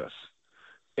toughness.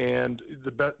 And the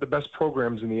best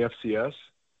programs in the FCS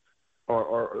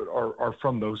are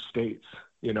from those states,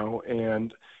 you know,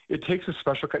 and it takes a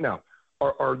special – now,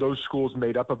 Are those schools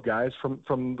made up of guys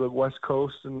from the West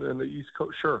Coast and the East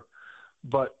Coast? Sure.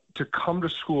 But to come to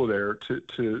school there,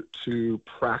 to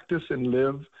practice and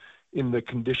live in the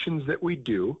conditions that we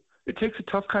do, it takes a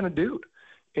tough kind of dude.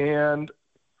 And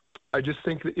I just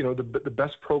think that, you know, the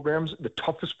best programs, the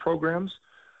toughest programs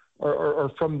are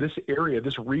from this area,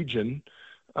 this region.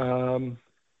 And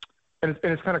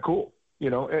it's kind of cool, you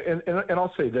know, and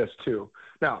I'll say this too.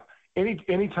 Now,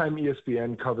 Anytime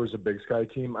ESPN covers a Big Sky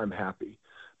team, I'm happy.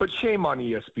 But shame on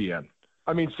ESPN.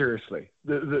 I mean, seriously.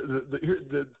 They're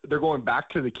going back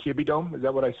to the Kibbe Dome. Is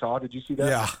that what I saw? Did you see that?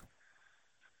 Yeah.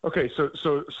 Okay, so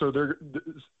they're,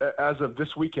 as of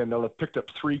this weekend, they'll have picked up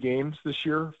 3 games this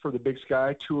year for the Big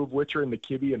Sky, 2 of which are in the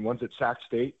Kibbe and one's at Sac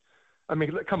State. I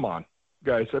mean, come on,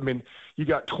 guys. I mean, you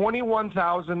got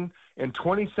 21,000 and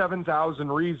 27,000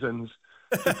 reasons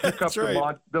to pick up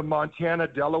right. the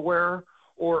Montana-Delaware,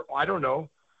 or I don't know,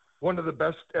 one of the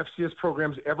best FCS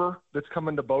programs ever that's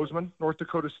coming to Bozeman, North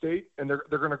Dakota State, and they're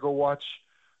going to go watch.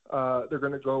 They're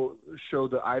going to go show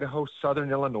the Idaho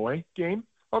Southern Illinois game.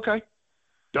 Okay,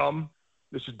 dumb.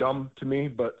 This is dumb to me,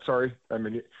 but sorry. I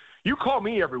mean, you call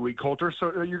me every week, Colter,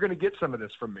 so you're going to get some of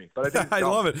this from me. But I think it's I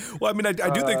dumb. love it. Well, I mean,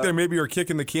 I do think they maybe are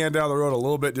kicking the can down the road a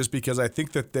little bit, just because I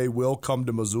think that they will come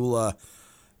to Missoula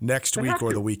next week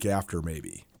or the week after,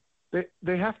 maybe.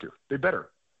 They have to. They better.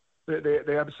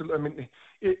 They absolutely.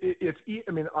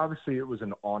 I mean, obviously it was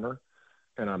an honor,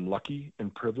 and I'm lucky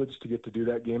and privileged to get to do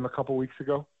that game a couple weeks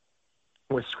ago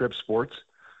with Scripps Sports.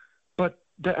 But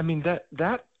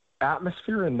that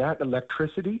atmosphere and that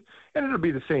electricity, and it'll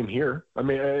be the same here.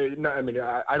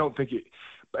 I don't think it.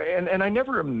 And I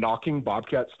never am knocking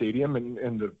Bobcat Stadium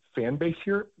and the fan base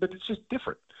here, but it's just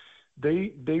different.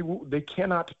 They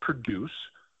cannot produce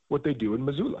what they do in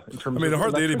Missoula in terms. I mean, of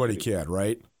hardly anybody electricity. can,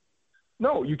 right?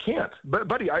 No, you can't. But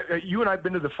buddy, you and I've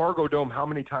been to the Fargo Dome how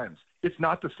many times? It's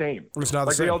not the same. It's not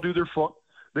the same. They all do their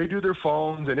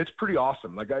phones, and it's pretty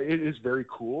awesome. It is very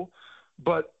cool,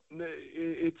 but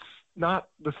it's not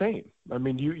the same. I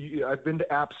mean, I've been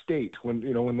to App State when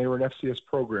they were an FCS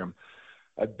program.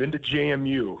 I've been to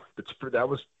JMU. That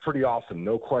was pretty awesome,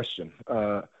 no question.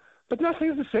 But nothing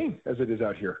is the same as it is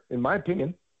out here, in my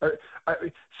opinion.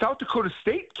 South Dakota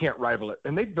State can't rival it,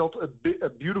 and they built a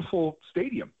beautiful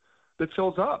stadium that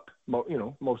fills up,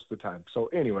 most of the time. So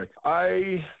anyway,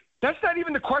 that's not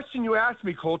even the question you asked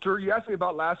me, Colter. You asked me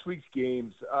about last week's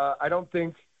games. I don't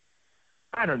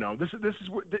know. This is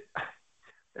what,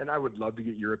 and I would love to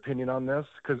get your opinion on this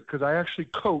because I actually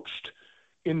coached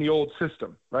in the old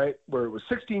system, right? Where it was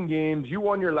 16 games, you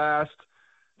won your last,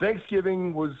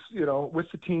 Thanksgiving was, with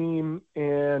the team,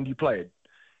 and you played.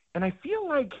 And I feel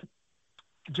like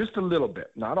just a little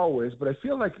bit, not always, but I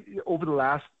feel like over the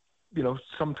last,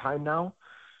 some time now,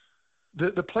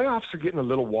 the playoffs are getting a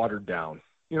little watered down.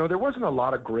 There wasn't a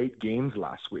lot of great games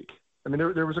last week. I mean,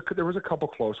 there was a couple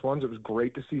close ones. It was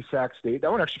great to see Sac State.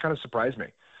 That one actually kind of surprised me.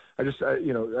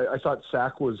 I thought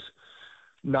Sac was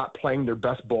not playing their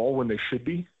best ball when they should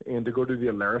be, and to go to the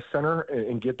Alaris Center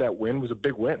and get that win was a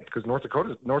big win, because North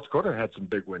Dakota had some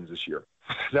big wins this year.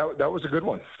 That was a good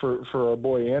one for our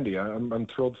boy Andy. I'm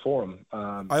thrilled for him.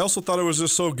 I also thought it was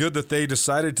just so good that they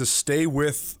decided to stay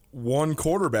with one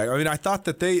quarterback. I mean, I thought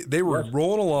that they were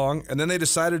rolling along, and then they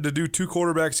decided to do two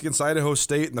quarterbacks against Idaho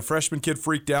State, and the freshman kid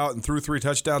freaked out and threw 3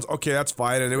 touchdowns. Okay, that's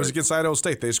fine. And it was against Idaho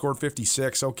State. They scored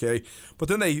 56. Okay. But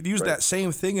then they used that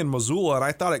same thing in Missoula, and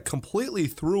I thought it completely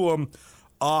threw them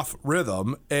off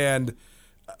rhythm and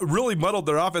really muddled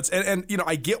their offense. And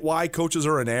I get why coaches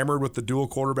are enamored with the dual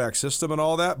quarterback system and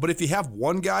all that, but if you have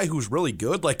one guy who's really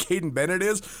good, like Caden Bennett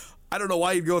is, I don't know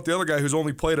why you'd go with the other guy who's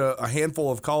only played a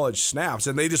handful of college snaps.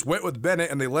 And they just went with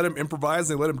Bennett, and they let him improvise,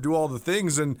 and they let him do all the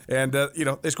things, and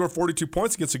they scored 42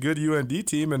 points against a good UND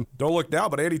team. And don't look now,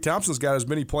 but Andy Thompson's got as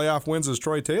many playoff wins as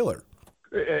Troy Taylor.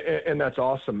 And that's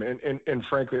awesome. And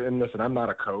frankly, and listen, I'm not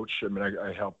a coach. I mean,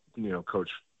 I help coach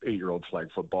 8-year-old flag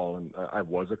football, and I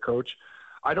was a coach.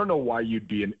 I don't know why you'd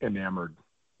be enamored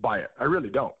by it. I really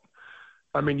don't.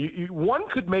 I mean, one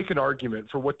could make an argument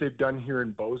for what they've done here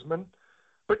in Bozeman,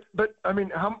 but I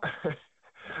mean,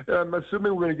 I'm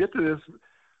assuming we're going to get to this.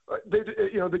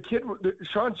 The kid,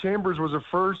 Sean Chambers, was a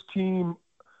first-team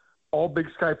All Big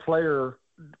Sky player.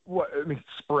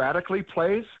 Sporadically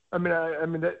plays.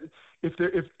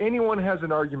 If anyone has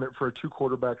an argument for a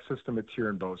 2-quarterback system, it's here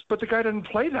in Bose. But the guy doesn't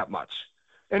play that much,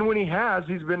 and when he has,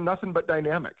 he's been nothing but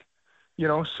dynamic.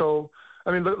 So,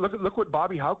 I mean, look what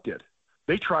Bobby Houck did.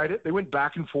 They tried it. They went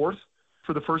back and forth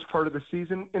for the first part of the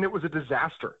season, and it was a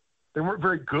disaster. They weren't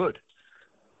very good.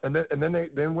 And then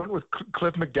they went with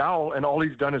Cliff McDowell, and all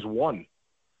he's done is won.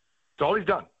 It's all he's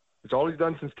done. It's all he's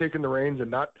done since taking the reins and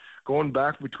not going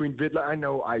back between Vidla. I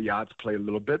know Ayat's played a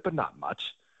little bit, but not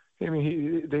much. I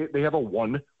mean, they have a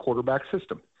 1-quarterback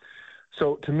system.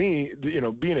 So to me,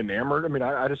 being enamored, I mean,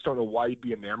 I just don't know why you'd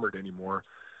be enamored anymore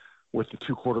with the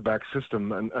 2-quarterback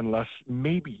system, unless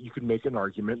maybe you could make an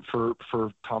argument for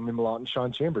Tommy Mellott and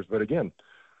Sean Chambers. But again,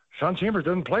 Sean Chambers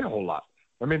doesn't play a whole lot.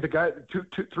 I mean, the guy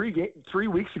 3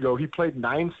 weeks ago, he played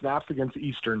 9 snaps against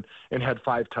Eastern and had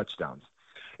 5 touchdowns.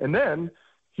 And then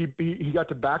he got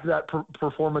to back that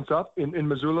performance up in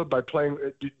Missoula by playing.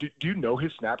 Do you know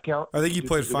his snap count? I think he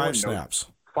played 5 snaps.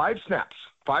 5 snaps.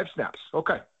 5 snaps.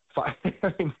 Okay.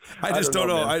 I just don't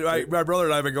know. My brother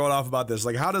and I have been going off about this.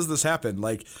 Like, how does this happen?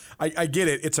 Like, I get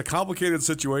it. It's a complicated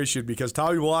situation because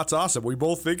Tommy Mellott's awesome. We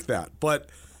both think that. But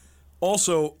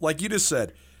also, like you just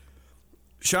said,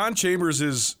 Sean Chambers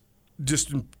is,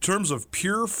 just in terms of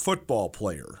pure football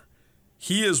player,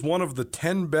 he is one of the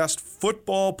 10 best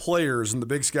football players in the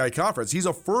Big Sky Conference. He's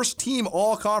a first-team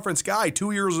all-conference guy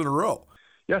 2 years in a row.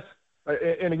 Yes.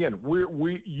 And again,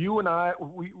 you and I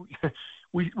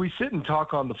we sit and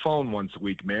talk on the phone once a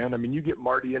week, man. I mean, you get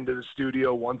Marty into the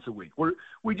studio once a week.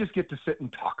 We just get to sit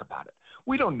and talk about it.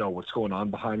 We don't know what's going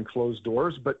on behind closed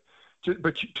doors, but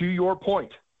to your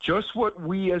point, just what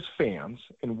we as fans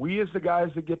and we as the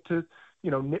guys that get to,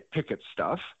 nitpick at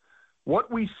stuff, what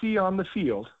we see on the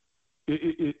field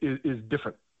is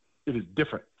different. It is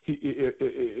different. He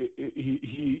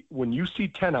when you see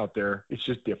 10 out there, it's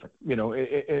just different,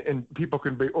 and people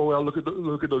can be, oh, well, look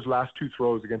at those last 2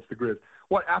 throws against the Grizz.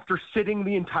 What, after sitting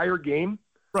the entire game?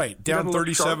 Right, down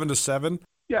 37-7.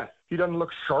 Yeah, he doesn't look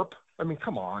sharp. I mean,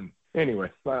 come on.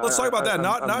 Anyway, let's talk about that.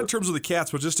 Not in terms of the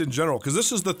Cats, but just in general, because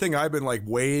this is the thing I've been like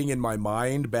weighing in my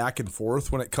mind back and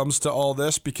forth when it comes to all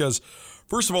this. Because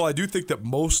first of all, I do think that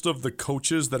most of the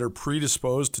coaches that are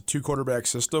predisposed to 2-quarterback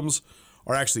systems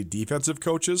are actually defensive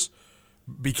coaches,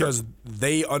 because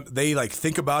they like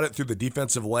think about it through the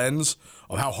defensive lens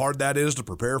of how hard that is to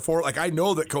prepare for. Like, I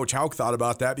know that Coach Houck thought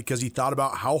about that because he thought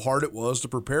about how hard it was to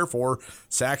prepare for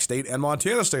Sac State and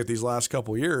Montana State these last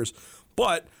couple of years.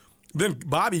 But then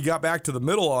Bobby got back to the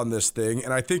middle on this thing,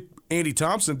 and I think Andy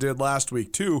Thompson did last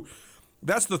week too.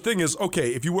 That's the thing is,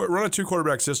 okay, if you run a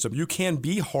 2-quarterback system, you can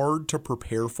be hard to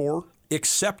prepare for,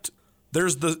 except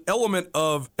there's the element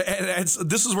of, and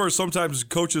this is where sometimes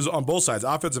coaches on both sides,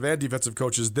 offensive and defensive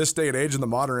coaches, this day and age in the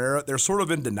modern era, they're sort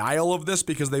of in denial of this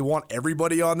because they want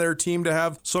everybody on their team to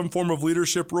have some form of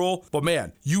leadership role. But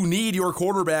man, you need your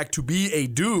quarterback to be a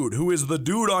dude who is the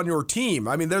dude on your team.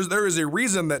 I mean, there is a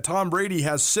reason that Tom Brady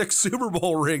has 7 Super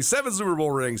Bowl rings,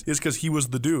 is because he was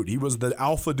the dude. He was the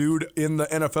alpha dude in the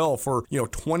NFL for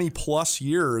 20 plus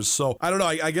years. So I don't know.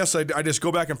 I guess I just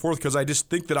go back and forth because I just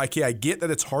think that I get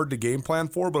that it's hard to game plan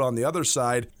for, but on the other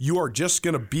side, you are just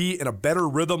going to be in a better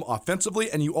rhythm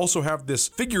offensively, and you also have this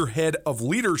figurehead of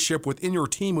leadership within your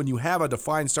team when you have a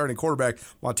defined starting quarterback.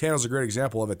 Montana's a great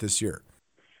example of it this year.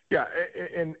 Yeah,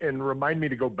 and remind me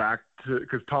to go back to,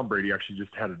 because Tom Brady actually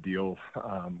just had a deal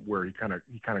where he kind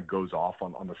of goes off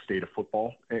on the state of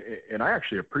football, and I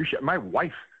actually appreciate. My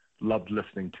wife loved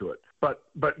listening to it, but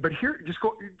here, just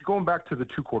going back to the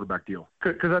 2 quarterback deal,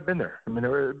 because I've been there. I mean,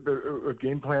 a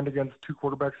game planned against 2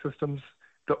 quarterback systems.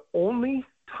 The only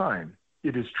time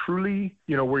it is truly,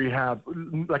 where you have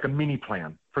like a mini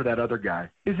plan for that other guy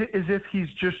is if he's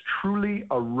just truly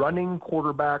a running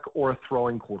quarterback or a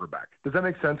throwing quarterback. Does that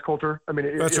make sense, Colter? I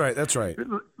mean, That's right.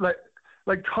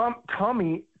 Like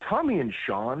Tommy and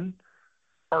Sean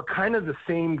are kind of the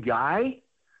same guy.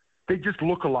 They just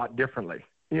look a lot differently.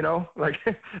 Like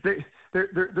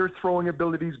their throwing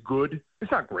ability's good.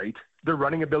 It's not great. Their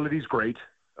running ability's great.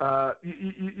 But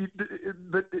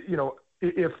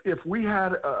if we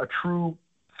had a true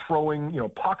throwing,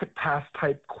 pocket pass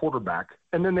type quarterback,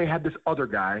 and then they had this other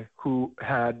guy who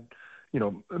had, a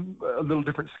little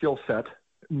different skill set,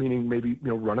 meaning maybe,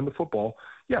 running the football.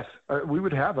 Yes, we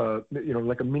would have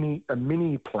like a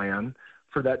mini plan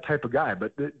for that type of guy.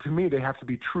 But to me, they have to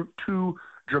be too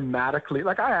dramatically.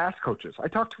 Like I ask coaches, I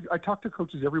talk to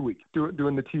coaches every week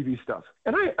doing the TV stuff,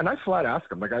 and I flat ask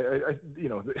them, like I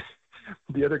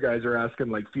the other guys are asking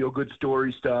like feel good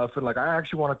story stuff, and like I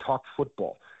actually want to talk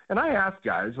football, and I ask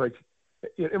guys like,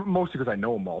 mostly because I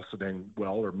know them all so dang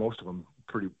well, or most of them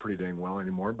pretty dang well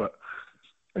anymore. But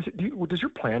I said, does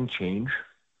your plan change?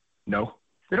 No,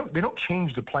 they don't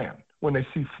change the plan when they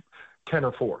see 10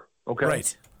 or 4. Okay,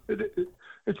 right.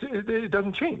 It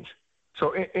doesn't change.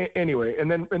 So anyway,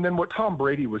 and then what Tom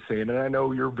Brady was saying, and I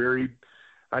know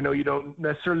you don't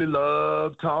necessarily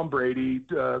love Tom Brady,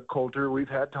 Colter. We've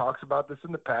had talks about this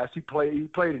in the past. He played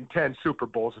in 10 Super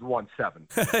Bowls and won 7.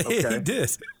 Okay? He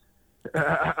did.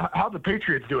 How the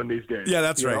Patriots doing these days? Yeah,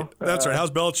 that's right. That's right.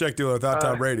 How's Belichick doing without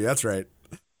Tom Brady? That's right.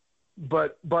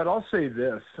 But I'll say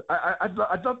this.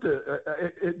 I'd love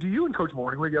to. Do you and Coach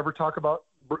Morningwig ever talk about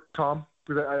Tom?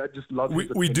 I just love his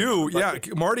we do. Yeah.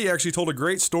 Like, Marty actually told a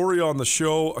great story on the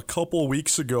show a couple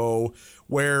weeks ago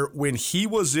where when he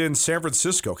was in San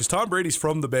Francisco, because Tom Brady's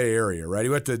from the Bay Area, right? He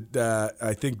went to,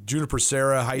 I think, Juniper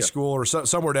Serra High School or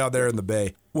somewhere down there in the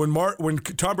Bay. When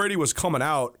Tom Brady was coming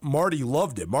out, Marty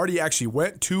loved him. Marty actually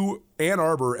went to Ann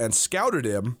Arbor and scouted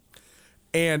him.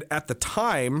 And at the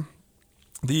time,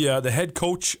 the head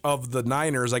coach of the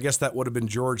Niners, I guess that would have been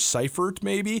George Seifert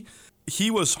maybe,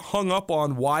 he was hung up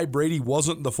on why Brady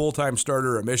wasn't the full-time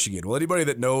starter at Michigan. Well, anybody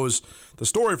that knows the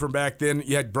story from back then,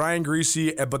 you had Brian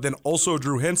Griese, but then also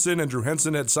Drew Henson, and Drew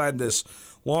Henson had signed this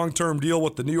long-term deal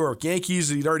with the New York Yankees.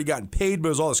 He'd already gotten paid, but it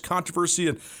was all this controversy,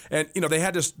 and they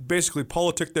had to basically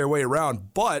politic their way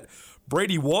around. But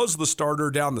Brady was the starter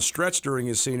down the stretch during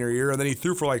his senior year, and then he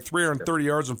threw for like 330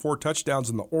 yards and 4 touchdowns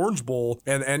in the Orange Bowl,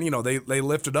 and they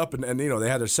lifted up, and they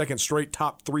had a second straight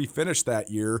top 3 finish that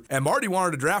year. And Marty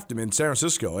wanted to draft him in San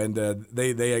Francisco, and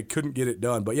they couldn't get it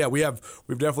done. But yeah, we've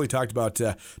definitely talked about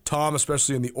Tom,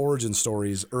 especially in the origin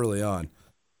stories early on.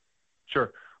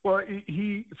 Sure. Well,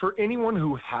 he for anyone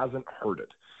who hasn't heard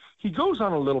it, he goes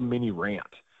on a little mini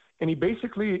rant. And he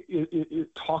basically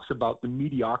it talks about the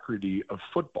mediocrity of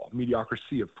football,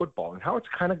 and how it's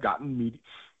kind of gotten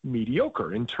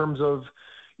mediocre in terms of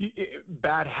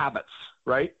bad habits,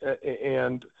 right?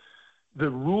 And the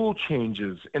rule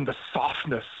changes and the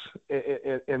softness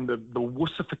and the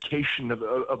wussification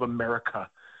of America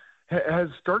has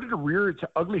started to rear its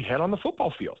ugly head on the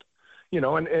football field.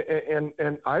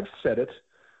 And I've said it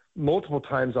multiple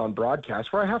times on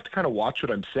broadcast where I have to kind of watch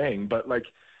what I'm saying, but like,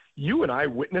 you and I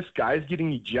witnessed guys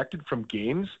getting ejected from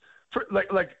games for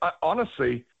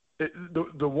honestly,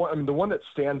 the one that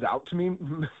stands out to me.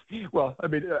 Well, I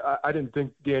mean, I didn't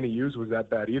think Danny Hughes was that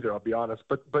bad either. I'll be honest,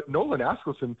 but Nolan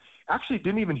Askelson actually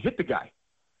didn't even hit the guy.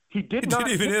 He didn't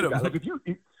even hit him. Like if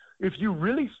you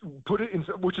really put it in,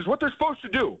 which is what they're supposed to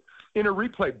do in a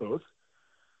replay booth,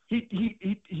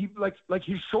 he like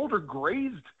his shoulder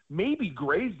maybe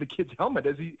grazed the kid's helmet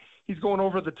as he's going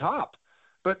over the top.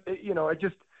 But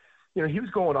he was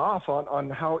going off on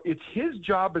how it's his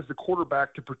job as the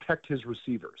quarterback to protect his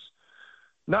receivers.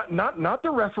 Not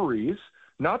the referees,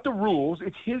 not the rules.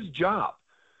 It's his job.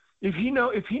 If he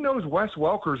knows Wes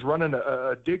Welker's running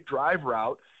a dig drive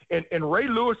route and Ray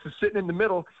Lewis is sitting in the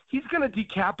middle, he's going to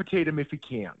decapitate him if he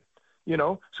can,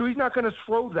 so he's not going to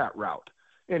throw that route.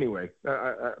 Anyway,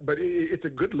 but it's a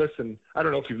good listen. I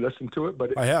don't know if you've listened to it,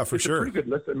 but I have, for it's sure. a pretty good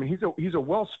listen. I mean, he's a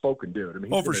well-spoken dude. I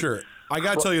mean, for sure. I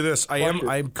got to tell you this.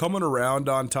 I'm coming around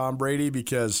on Tom Brady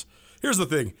because here's the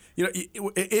thing.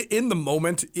 In the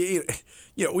moment,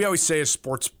 we always say as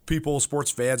sports people,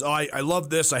 sports fans, I love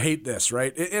this, I hate this,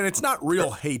 right? And it's not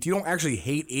real hate. You don't actually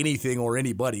hate anything or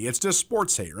anybody. It's just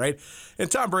sports hate, right? And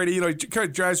Tom Brady, he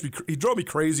kind of he drove me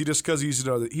crazy just because he's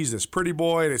this pretty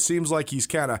boy, and it seems like he's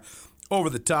kind of over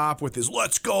the top with his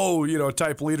let's go,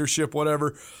 type leadership,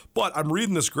 whatever. But I'm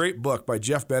reading this great book by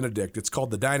Jeff Benedict. It's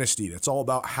called The Dynasty. It's all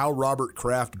about how Robert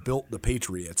Kraft built the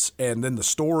Patriots, and then the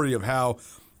story of how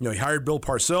he hired Bill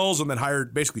Parcells and then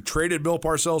basically traded Bill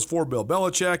Parcells for Bill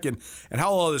Belichick, and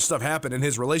how all this stuff happened in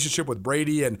his relationship with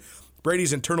Brady and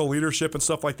Brady's internal leadership and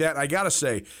stuff like that. And I got to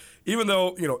say, even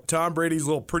though, Tom Brady's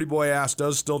little pretty boy ass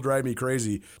does still drive me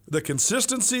crazy, the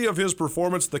consistency of his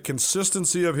performance, the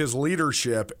consistency of his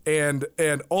leadership, and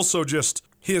also just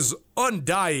his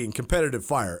undying competitive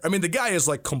fire. I mean, the guy is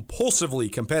like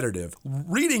compulsively competitive.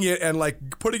 Reading it and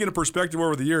like putting it in perspective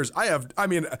over the years, I have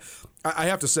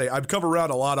to say, I've come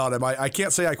around a lot on him. I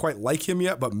can't say I quite like him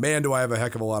yet, but man, do I have a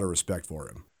heck of a lot of respect for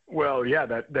him. Well, yeah,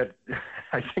 that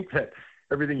I think that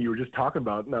everything you were just talking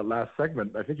about in that last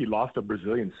segment, I think he lost a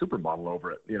Brazilian supermodel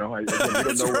over it.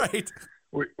 That's right.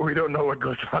 We don't know what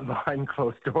goes on behind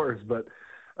closed doors, but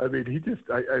I mean,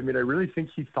 I really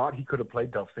think he thought he could have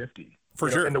played till 50. For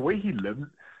sure. And the way he lives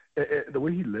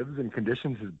and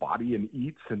conditions his body and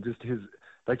eats and just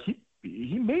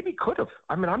he maybe could have.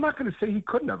 I mean, I'm not going to say he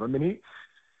couldn't have. I mean,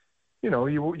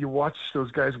 you watch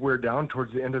those guys wear down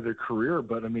towards the end of their career,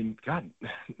 but I mean, God,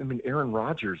 Aaron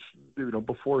Rodgers,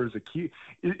 before his Achilles,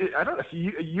 I don't know if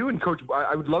you and Coach,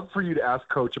 I would love for you to ask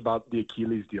Coach about the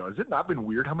Achilles deal. Has it not been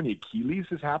weird how many Achilles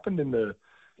has happened in the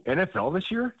NFL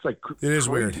this year? It's like it is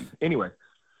crazy. weird. Anyway,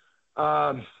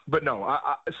 but no,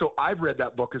 so I've read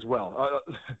that book as well.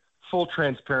 Full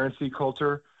transparency,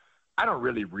 Colter. I don't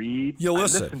really read. You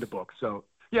listen. I listen to books, so.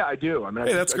 Yeah, I do. I mean,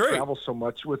 hey, that's great. I travel so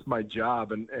much with my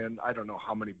job, and I don't know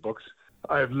how many books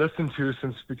I've listened to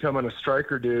since becoming a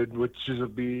striker, dude, which will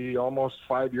be almost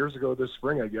 5 years ago this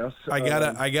spring, I guess.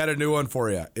 I got a new one for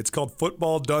you. It's called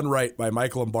Football Done Right by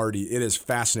Michael Lombardi. It is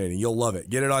fascinating. You'll love it.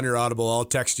 Get it on your Audible. I'll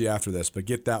text you after this, but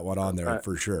get that one on there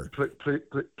for sure.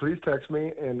 Please text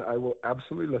me, and I will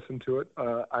absolutely listen to it.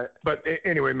 But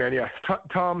anyway, man, yeah,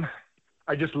 Tom,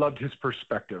 I just loved his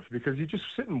perspective because you just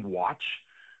sit and watch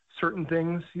certain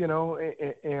things,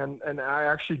 and I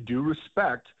actually do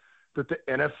respect that the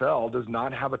NFL does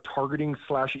not have a targeting /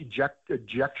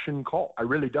 ejection call. I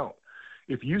really don't.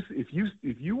 If you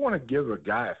want to give a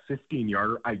guy a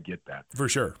 15-yarder, I get that for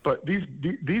sure. But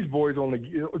these boys only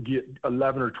get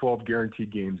 11 or 12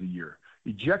 guaranteed games a year.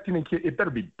 Ejecting a kid, it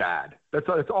better be bad. That's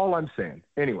all I'm saying.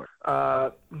 Anyway.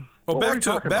 Back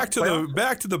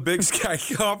to the Big Sky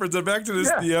Conference and back to this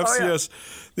the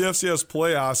FCS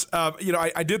playoffs.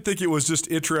 I did think it was just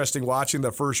interesting watching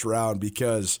the first round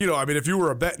because if you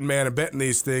were a betting man and betting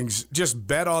these things, just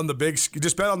bet on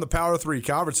the Power 3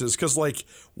 conferences because like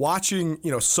watching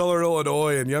Southern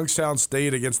Illinois and Youngstown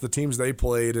State against the teams they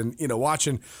played and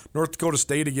watching North Dakota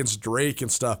State against Drake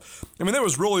and stuff. I mean, there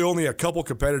was really only a couple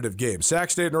competitive games. Sac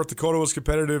State, North Dakota was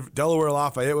competitive. Delaware,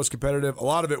 Lafayette was competitive. A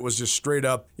lot of it was just straight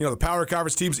up, the Power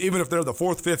Conference teams, even if they're the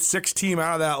 4th, 5th, 6th team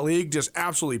out of that league, just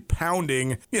absolutely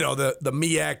pounding, the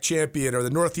MEAC champion or the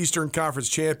Northeastern Conference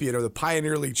champion or the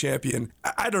Pioneer League champion.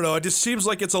 I don't know. It just seems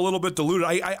like it's a little bit diluted.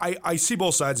 I see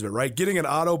both sides of it, right? Getting an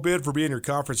auto bid for being your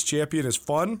conference champion is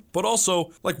fun, but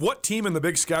also, like, what team in the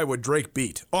Big Sky would Drake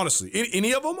beat? Honestly,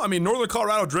 any of them? I mean, Northern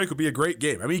Colorado Drake would be a great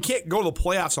game. I mean, you can't go to the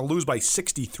playoffs and lose by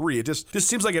 63. It just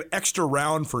seems like an extra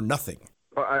round for nothing.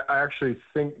 I actually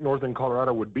think Northern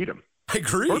Colorado would beat them. I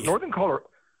agree.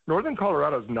 Northern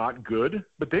Colorado is not good,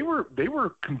 but they were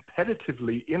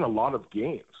competitively in a lot of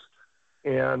games,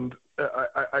 and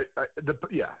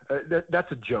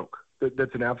that's a joke.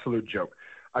 That's an absolute joke.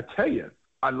 I tell you,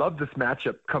 I love this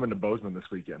matchup coming to Bozeman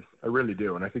this weekend. I really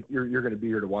do, and I think you're going to be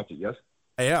here to watch it. Yes,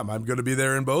 I am. I'm going to be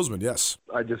there in Bozeman. Yes.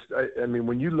 I mean,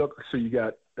 when you look, so you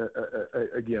got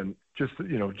again, just the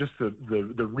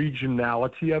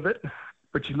regionality of it.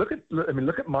 But you look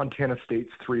at Montana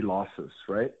State's 3 losses,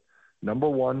 right? Number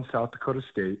 1, South Dakota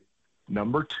State.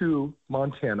 Number 2,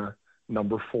 Montana.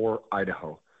 Number 4,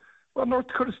 Idaho. Well, North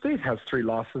Dakota State has 3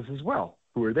 losses as well.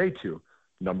 Who are they to?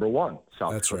 Number 1,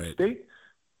 South Dakota State.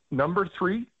 Number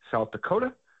 3, South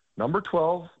Dakota. Number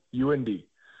 12, UND.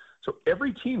 So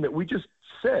every team that we just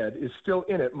said is still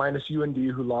in it, minus UND,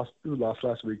 who lost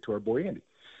last week to our boy Andy.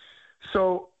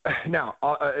 So now,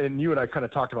 and you and I kind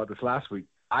of talked about this last week.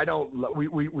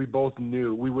 We both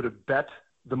knew we would have bet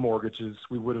the mortgages.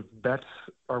 We would have bet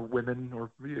our women or,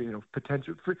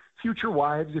 potential future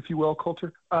wives, if you will,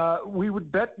 Colter. We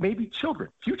would bet maybe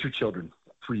future children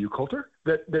for you, Colter,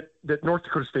 that North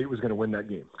Dakota State was going to win that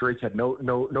game. Drake had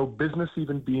no business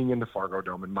even being in the Fargo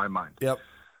Dome in my mind. Yep.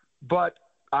 But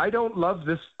I don't love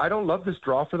this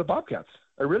draw for the Bobcats.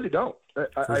 I really don't.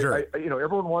 Sure.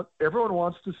 Everyone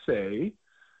wants to say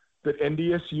that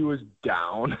NDSU is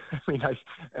down. I mean, I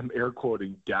am air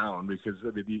quoting down because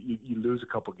you lose a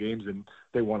couple games and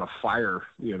they want to fire,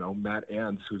 Matt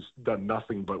Ans, who's done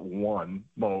nothing but won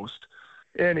most.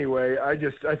 Anyway, I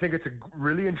think it's a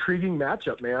really intriguing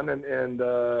matchup, man, and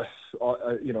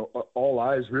all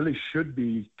eyes really should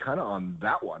be kind of on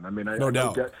that one. I mean, no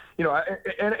doubt.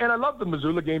 And I love the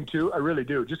Missoula game too. I really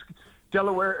do. Just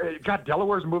Delaware,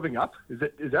 Delaware's moving up. Is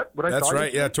that what I thought? That's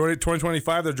right. Yeah,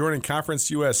 2025, they're joining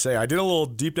Conference USA. I did a little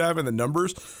deep dive in the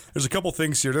numbers. There's a couple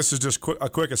things here. This is just a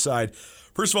quick aside.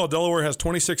 First of all, Delaware has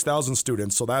 26,000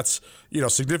 students, so that's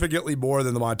significantly more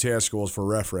than the Montana schools for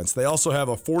reference. They also have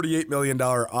a $48 million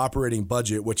operating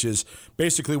budget, which is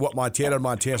basically what Montana and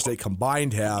Montana State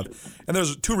combined have. And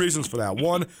there's two reasons for that.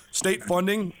 One, state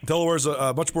funding. Delaware's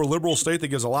a much more liberal state that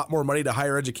gives a lot more money to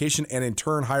higher education and in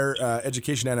turn higher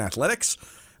education and athletics.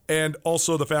 And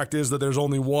also the fact is that there's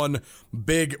only one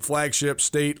big flagship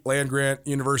state land grant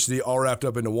university all wrapped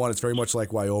up into one. It's very much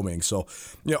like Wyoming. So,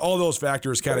 all those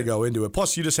factors kind of go into it.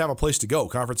 Plus, you just have a place to go.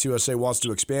 Conference USA wants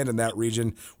to expand in that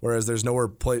region, whereas there's nowhere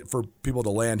for people to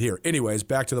land here. Anyways,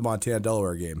 back to the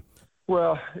Montana-Delaware game.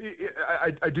 Well,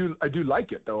 I do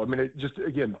like it, though. I mean, it just,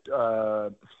 again,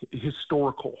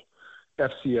 historical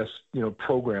FCS,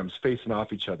 programs facing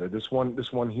off each other. This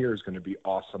one here is going to be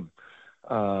awesome.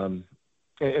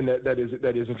 And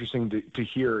that is interesting to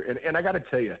hear. And I got to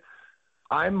tell you,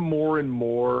 I'm more and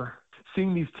more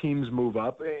seeing these teams move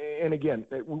up. And again,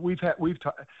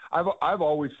 I've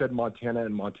always said Montana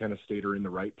and Montana State are in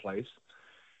the right place.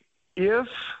 If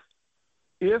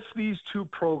these two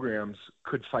programs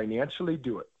could financially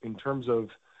do it in terms of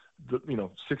the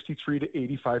 63 to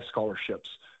 85 scholarships,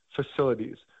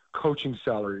 facilities, coaching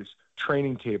salaries,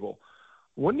 training table,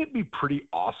 wouldn't it be pretty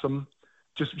awesome?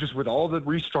 Just with all the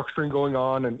restructuring going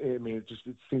on, and I mean, it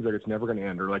seems like it's never going to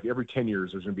end. Or like every 10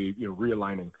 years, there's going to be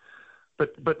realigning.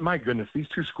 But my goodness, these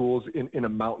two schools in a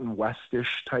Mountain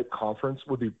West-ish type conference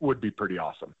would be pretty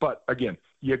awesome. But again,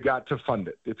 you got to fund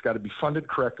it. It's got to be funded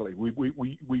correctly.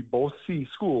 We both see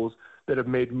schools that have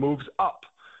made moves up.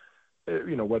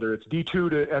 Whether it's D2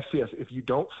 to FCS. If you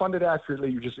don't fund it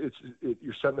accurately,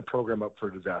 you're setting the program up for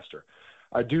a disaster.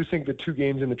 I do think the two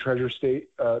games in the Treasure State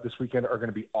this weekend are going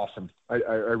to be awesome. I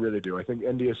really do. I think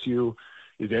NDSU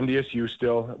is NDSU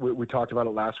still. We talked about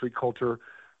it last week, Colter.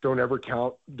 Don't ever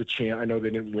count the chance. I know they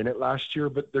didn't win it last year,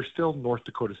 but they're still North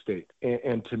Dakota State.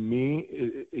 And to me,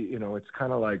 it's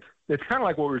kind of like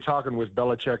what we were talking with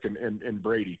Belichick and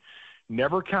Brady.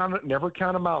 Never count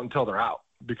them out until they're out,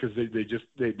 because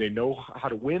they know how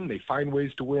to win. They find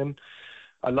ways to win.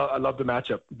 I love the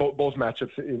matchup, both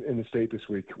matchups in the state this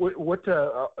week. What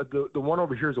the one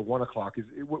over here is at 1 o'clock.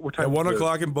 What time? At 1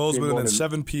 o'clock in Bozeman, and then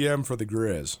 7 p.m. for the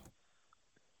Grizz.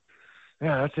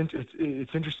 Yeah,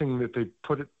 it's interesting that they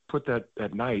put that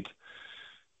at night,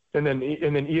 and then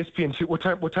ESPN2. What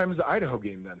time is the Idaho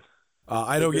game then?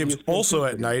 Idaho game's also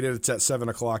at night, and it's at 7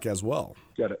 o'clock as well.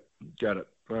 Got it.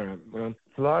 All right, well,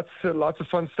 lots of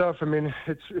fun stuff. I mean,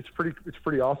 it's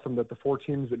pretty awesome that the four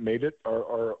teams that made it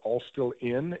are all still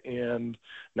in. And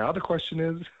now the question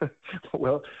is,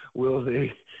 well, will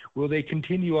they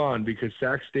continue on? Because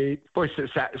Sac State,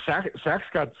 Sac's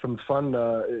got some fun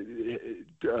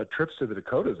trips to the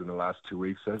Dakotas in the last 2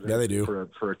 weeks. Yeah, they do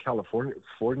for a California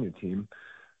team.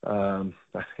 I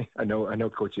know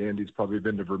Coach Andy's probably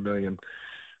been to Vermilion.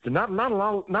 There's not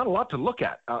a lot to look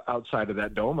at outside of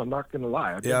that dome. I'm not going to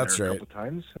lie. I've been there a couple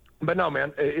times. But no,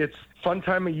 man, it's fun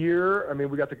time of year. I mean,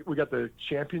 we got the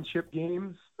championship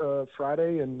games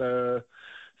Friday and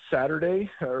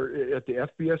Saturday at the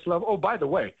FBS level. Oh, by the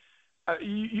way,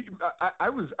 I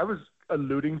was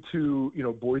alluding to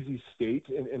Boise State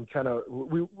and kind of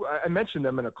I mentioned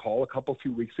them in a call a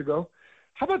few weeks ago.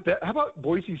 How about that? How about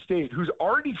Boise State, who's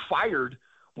already fired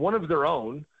one of their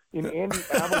own in Andy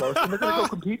Avalos, and they're going to go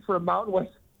compete for a Mountain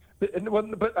West.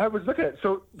 But I was looking at it.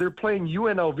 So they're playing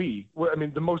UNLV. I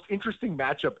mean, the most interesting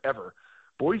matchup ever.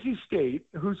 Boise State,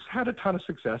 who's had a ton of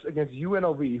success, against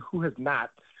UNLV, who has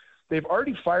not. They've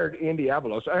already fired Andy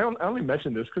Avalos. I only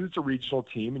mention this because it's a regional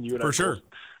team, and UNLV for sure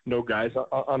know guys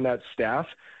on that staff.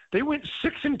 They went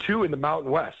 6-2 in the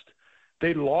Mountain West.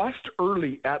 They lost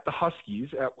early at the Huskies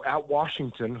at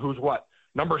Washington, who's what,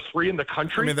 number 3 in the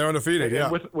country. I mean, they're undefeated. Yeah,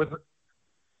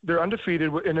 they're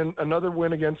undefeated, and another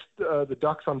win against the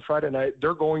Ducks on Friday night.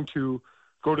 They're going to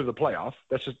go to the playoff.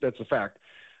 That's a fact.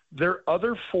 Their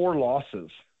other 4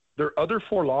 losses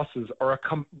are a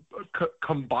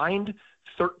combined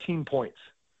 13 points.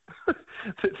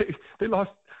 they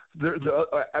lost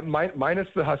minus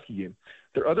the Husky game.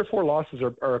 Their other 4 losses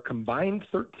are a combined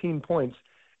 13 points,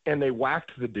 and they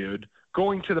whacked the dude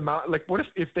going to the mountain. Like, what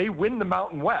if they win the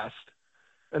Mountain West,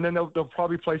 and then they'll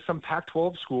probably play some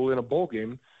Pac-12 school in a bowl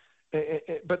game.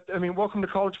 But I mean, welcome to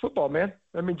college football, man.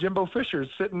 I mean, Jimbo Fisher is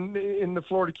sitting in the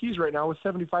Florida Keys right now with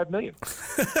 $75 million.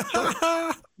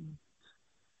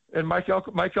 And Mike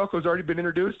Elko's already been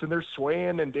introduced, and they're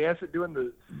swaying and dancing, doing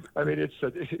the. I mean,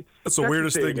 that's the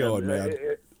weirdest thing going, man.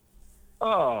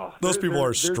 Those people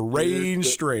are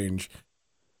strange.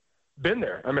 Been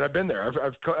there. I mean, I've been there.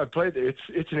 I've played.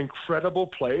 It's an incredible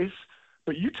place.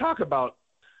 But you talk about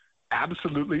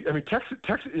absolutely. I mean, Texas.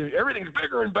 Everything's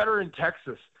bigger and better in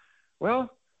Texas.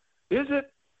 Well, is it?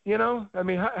 You know, I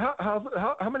mean,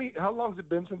 how long has it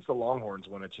been since the Longhorns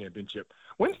won a championship?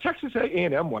 When's Texas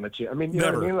A&M won a championship? I mean, you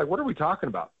know what I mean? Like, what are we talking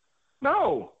about?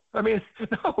 No. I mean,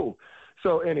 no.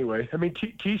 So anyway, I mean,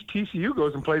 TCU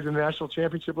goes and plays in the national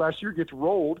championship last year, gets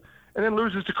rolled, and then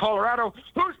loses to Colorado,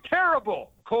 who's terrible.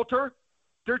 Colter,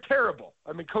 they're terrible.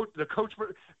 I mean, the coach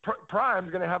Prime's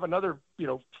going to have another,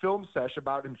 film sesh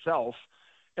about himself,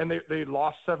 and they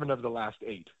lost 7 of the last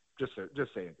 8. Just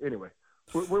saying. Anyway.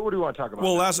 What do you want to talk about?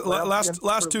 Well,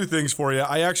 last 2 things for you.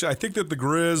 I think that the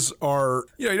Grizz are,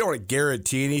 you don't want to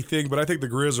guarantee anything, but I think the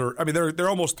Grizz are, I mean, they're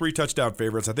almost 3 touchdown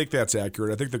favorites. I think that's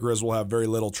accurate. I think the Grizz will have very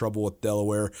little trouble with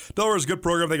Delaware. Delaware's a good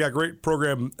program. They got great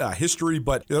program history,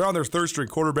 but they're on their 3rd-string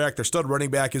quarterback. Their stud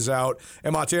running back is out,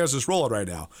 and Montana's just rolling right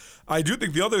now. I do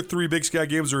think the other 3 Big Sky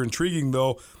games are intriguing,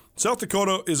 though. South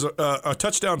Dakota is a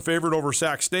touchdown favorite over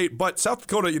Sac State, but South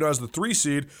Dakota, as the 3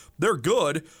 seed, they're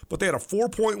good, but they had a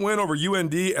 4-point win over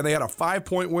UND, and they had a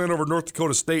 5-point win over North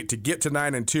Dakota State to get to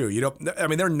 9-2. I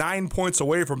mean, they're 9 points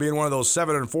away from being one of those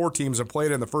 7-4 teams that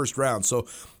played in the first round. So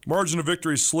margin of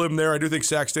victory is slim there. I do think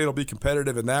Sac State will be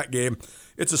competitive in that game.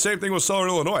 It's the same thing with Southern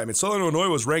Illinois. I mean, Southern Illinois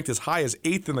was ranked as high as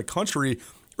 8th in the country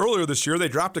earlier this year. They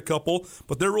dropped a couple,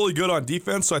 but they're really good on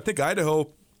defense. So I think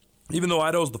Idaho, even though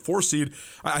Idaho's the 4 seed,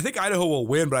 I think Idaho will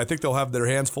win, but I think they'll have their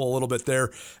hands full a little bit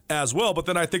there as well. But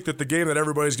then I think that the game that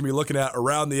everybody's going to be looking at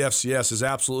around the FCS is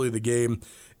absolutely the game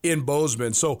in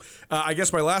Bozeman. So I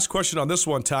guess my last question on this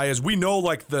one, Ty, is we know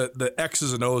like the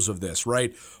X's and O's of this,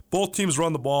 right? Both teams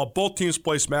run the ball. Both teams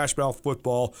play smash mouth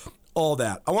football, all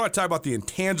that. I want to talk about the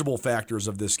intangible factors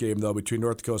of this game, though, between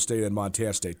North Dakota State and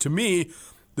Montana State. To me,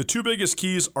 the 2 biggest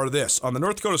keys are this. On the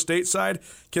North Dakota State side,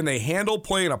 can they handle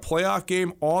playing a playoff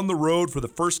game on the road for the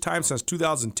first time since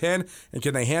 2010? And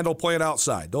can they handle playing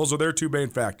outside? Those are their 2 main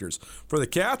factors. For the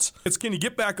Cats, it's can you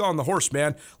get back on the horse,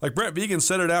 man? Like Brent Vigen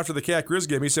said it after the Cat Grizz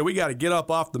game. He said, we got to get up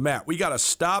off the mat. We got to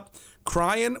stop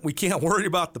crying. We can't worry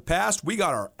about the past. We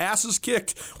got our asses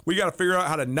kicked. We got to figure out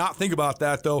how to not think about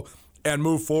that, though, and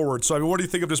move forward. So, I mean, what do you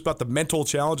think of just about the mental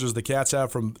challenges the Cats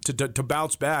have to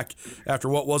bounce back after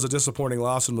what was a disappointing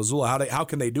loss in Missoula? How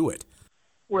can they do it?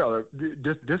 Well,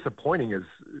 disappointing is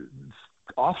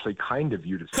awfully kind of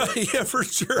you to say. Yeah, for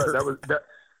sure.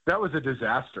 That was a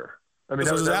disaster. I mean,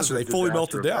 that was a disaster. They fully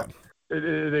melted down.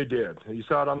 They did. You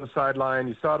saw it on the sideline.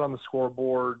 You saw it on the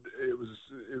scoreboard. It was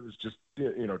just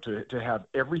to have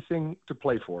everything to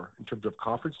play for in terms of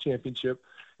conference championship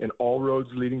and all roads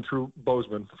leading through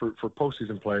Bozeman for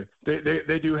postseason play.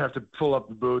 They do have to pull up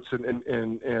the boots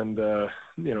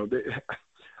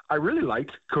I really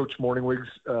liked Coach Morningwig's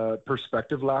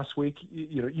perspective last week.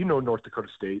 North Dakota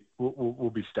State will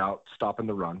be stout, stopping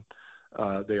the run.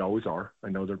 They always are. I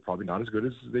know they're probably not as good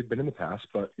as they've been in the past,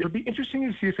 but it'll be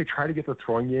interesting to see if they try to get the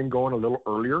throwing game going a little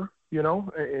earlier,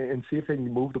 and see if they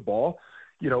can move the ball.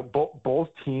 Both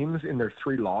teams in their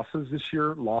 3 losses this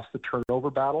year lost the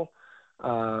turnover battle.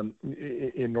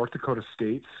 In North Dakota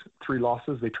State's 3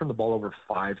 losses, they turned the ball over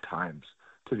 5 times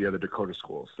to the other Dakota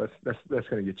schools. That's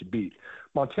going to get you beat.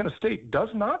 Montana State does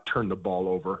not turn the ball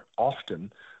over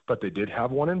often, but they did have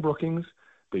one in Brookings.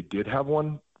 They did have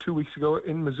one 2 weeks ago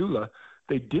in Missoula.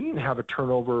 They didn't have a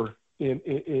turnover in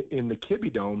the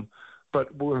Kibbe Dome,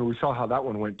 but we saw how that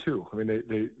one went too. I mean,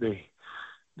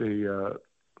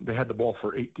 they had the ball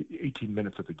for 18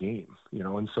 minutes of the game,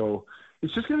 and so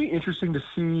it's just going to be interesting to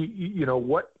see,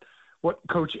 what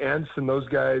Coach Entz and those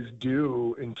guys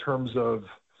do in terms of,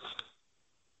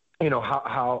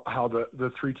 how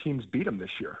the 3 teams beat them this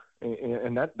year.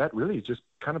 And that really is just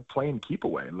kind of playing keep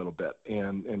away a little bit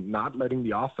and not letting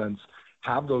the offense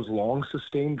have those long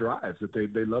sustained drives that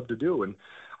they love to do. And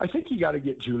I think you got to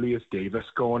get Julius Davis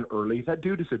going early. That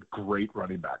dude is a great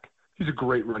running back. He's a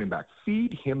great running back.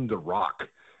 Feed him the rock.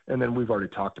 And then we've already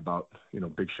talked about,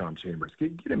 Big Sean Chambers.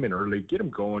 Get him in early, get him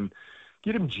going,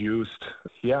 get him juiced.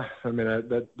 Yeah, I mean,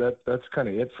 that's kind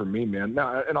of it for me, man.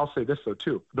 Now, and I'll say this, though,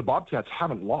 too. The Bobcats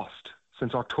haven't lost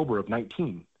since October of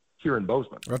 19 here in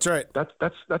Bozeman. That's right.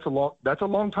 That's a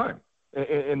long time.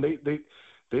 And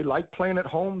they like playing at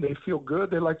home. They feel good.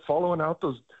 They like following out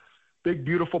those big,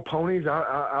 beautiful ponies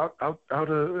out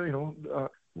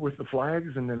with the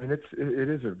flags. And I mean, it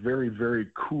is a very, very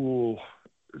cool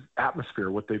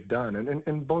atmosphere what they've done.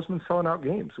 And Bozeman's selling out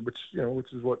games, which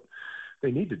is what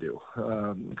they need to do,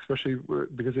 especially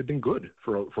because they've been good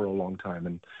for a long time.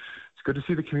 And it's good to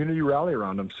see the community rally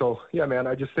around them. So yeah, man,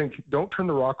 I just think don't turn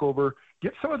the rock over.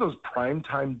 Get some of those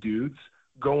primetime dudes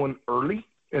going early.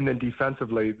 And then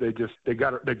defensively, they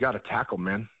got to tackle,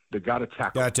 man. They got to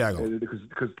tackle. Got to tackle.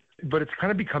 But it's kind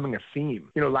of becoming a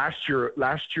theme. Last year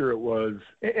it was,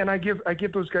 and I give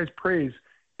those guys praise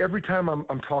every time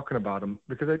I'm talking about them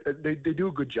because they do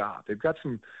a good job. They've got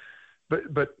some,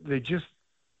 but they just,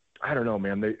 I don't know,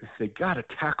 man. They got to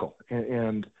tackle,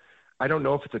 and I don't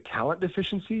know if it's a talent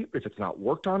deficiency, if it's not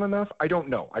worked on enough. I don't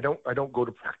know. I don't go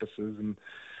to practices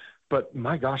But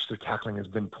my gosh, their tackling has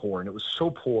been poor, and it was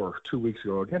so poor 2 weeks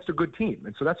ago against a good team.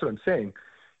 And so that's what I'm saying.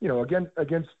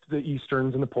 Against the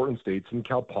Easterns and the Portland States and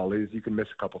Cal Polys, you can miss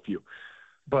a few.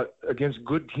 But against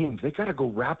good teams, they got to go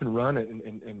wrap and run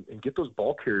and get those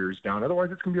ball carriers down. Otherwise,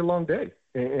 it's going to be a long day.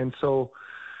 And so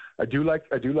I do like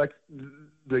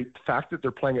the fact that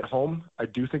they're playing at home. I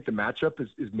do think the matchup is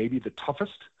maybe the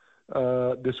toughest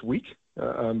this week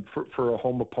for a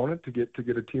home opponent to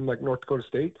get a team like North Dakota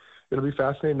State. It'll be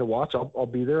fascinating to watch. I'll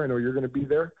be there. I know you're going to be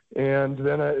there. And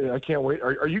then I can't wait.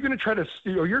 Are you going to try to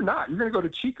you're not. You're going to go to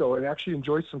Chico and actually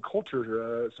enjoy some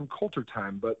Colter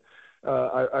time. But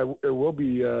it will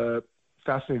be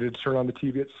fascinating to turn on the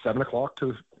TV at 7 o'clock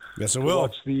to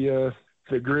watch the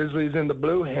Grizzlies and the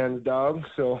Blue Hens, dog.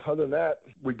 So other than that,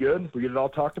 we good? We get it all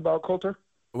talked about, Colter?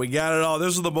 We got it all.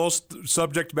 This is the most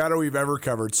subject matter we've ever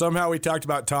covered. Somehow we talked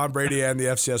about Tom Brady and the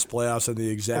FCS playoffs in the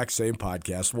exact same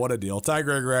podcast. What a deal. Ty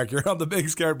Gregorak, you're on the Big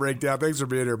Sky Breakdown. Thanks for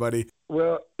being here, buddy.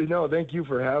 Well, thank you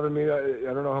for having me.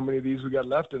 I don't know how many of these we got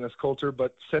left in us, Colter,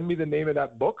 but send me the name of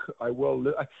that book. I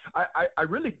will. I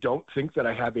really don't think that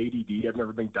I have ADD. I've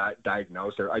never been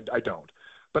diagnosed there. I don't.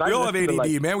 But we all have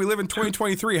ADD, man. We live in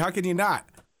 2023. How can you not?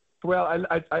 Well,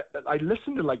 I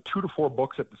listen to like 2 to 4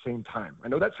 books at the same time. I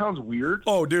know that sounds weird.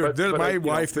 Oh, dude, my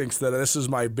wife thinks that this is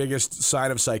my biggest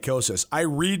sign of psychosis. I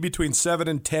read between 7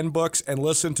 and 10 books and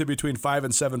listen to between 5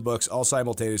 and 7 books all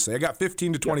simultaneously. I got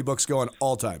 15 to 20 books going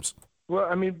all times. Well,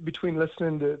 I mean, between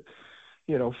listening to,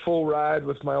 Full Ride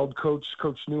with my old coach,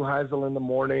 Coach Neuheisel in the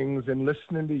mornings, and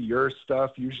listening to your stuff,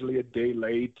 usually a day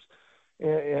late,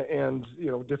 and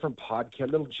different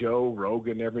podcasts, little Joe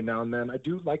Rogan every now and then. I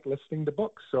do like listening to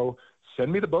books. So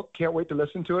send me the book. Can't wait to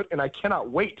listen to it. And I cannot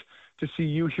wait to see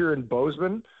you here in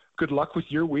Bozeman. Good luck with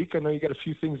your week. I know you got a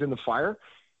few things in the fire.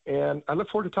 And I look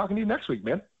forward to talking to you next week,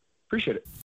 man. Appreciate it.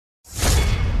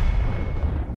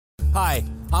 Hi,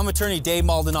 I'm attorney Dave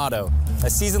Maldonado,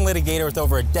 a seasoned litigator with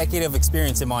over a decade of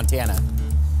experience in Montana.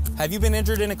 Have you been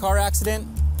injured in a car accident?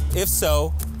 If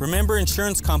so, remember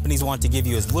insurance companies want to give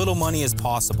you as little money as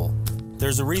possible.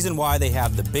 There's a reason why they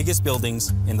have the biggest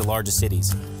buildings in the largest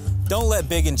cities. Don't let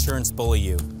big insurance bully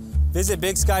you. Visit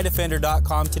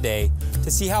BigSkyDefender.com today to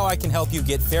see how I can help you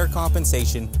get fair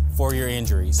compensation for your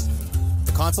injuries.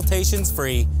 The consultation's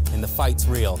free and the fight's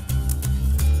real.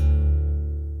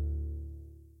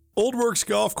 Old Works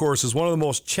Golf Course is one of the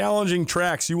most challenging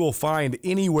tracks you will find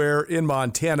anywhere in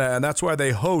Montana, and that's why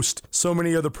they host so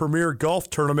many of the premier golf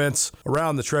tournaments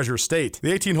around the Treasure State.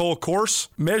 The 18-hole course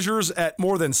measures at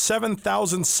more than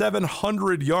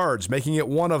 7,700 yards, making it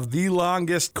one of the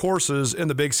longest courses in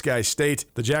the Big Sky State.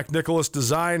 The Jack Nicklaus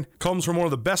design comes from one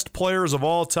of the best players of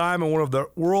all time and one of the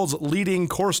world's leading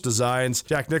course designs.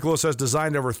 Jack Nicklaus has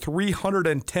designed over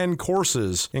 310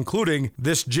 courses, including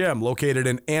this gem located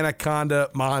in Anaconda,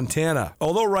 Montana.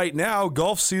 Although right now,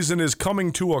 golf season is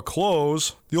coming to a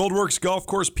close, the Old Works Golf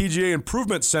Course PGA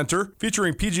Improvement Center,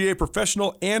 featuring PGA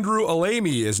professional Andrew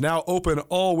Alamy, is now open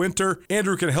all winter.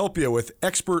 Andrew can help you with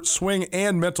expert swing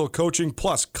and mental coaching,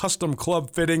 plus custom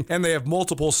club fitting, and they have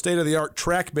multiple state-of-the-art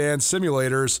TrackMan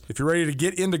simulators. If you're ready to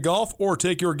get into golf or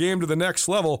take your game to the next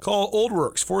level, call Old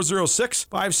Works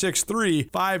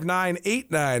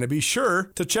 406-563-5989, and be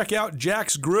sure to check out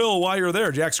Jack's Grill while you're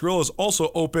there. Jack's Grill is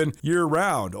also open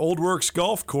year-round. Old Works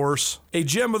Golf Course, a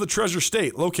gem of the Treasure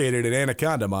State located in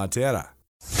Anaconda, Montana.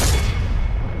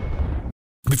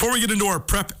 Before we get into our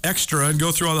prep extra and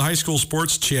go through all the high school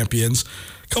sports champions,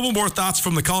 a couple more thoughts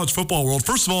from the college football world.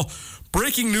 First of all,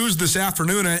 breaking news this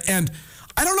afternoon, and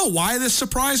I don't know why this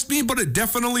surprised me, but it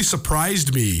definitely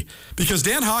surprised me because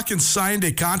Dan Hawkins signed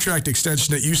a contract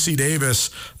extension at UC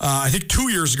Davis, I think 2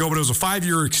 years ago, but it was a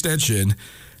 5-year extension.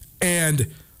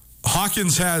 And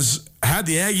Hawkins has had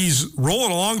the Aggies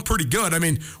rolling along pretty good. I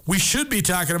mean, we should be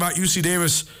talking about UC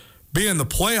Davis being in the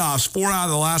playoffs 4 out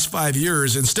of the last 5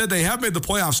 years. Instead, they have made the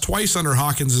playoffs twice under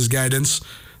Hawkins' guidance.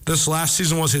 This last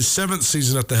season was his 7th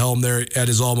season at the helm there at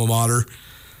his alma mater.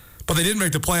 But they didn't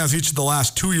make the playoffs each of the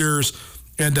last 2 years.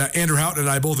 And Andrew Houghton and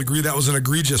I both agree that was an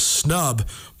egregious snub.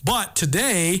 But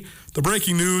today, the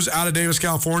breaking news out of Davis,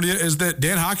 California, is that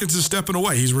Dan Hawkins is stepping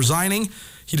away. He's resigning.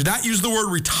 He did not use the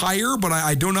word retire, but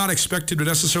I do not expect him to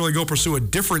necessarily go pursue a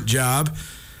different job,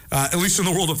 at least in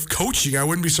the world of coaching. I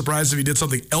wouldn't be surprised if he did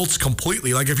something else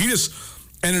completely. Like if he just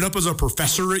ended up as a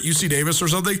professor at UC Davis or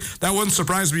something, that wouldn't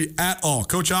surprise me at all.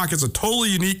 Coach Hawkins, a totally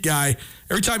unique guy.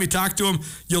 Every time you talk to him,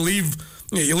 you leave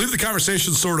the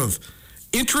conversation sort of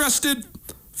interested,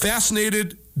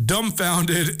 fascinated,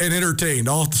 dumbfounded, and entertained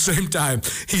all at the same time.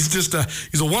 He's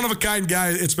a one-of-a-kind guy.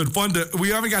 It's been fun we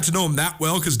haven't got to know him that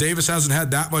well because Davis hasn't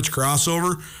had that much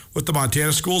crossover with the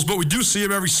Montana schools, but we do see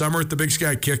him every summer at the Big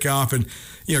Sky kickoff and,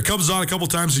 comes on a couple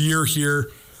times a year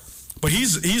here. But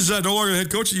he's no longer the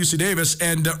head coach at UC Davis,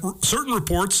 and certain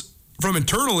reports from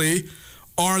internally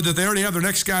are that they already have their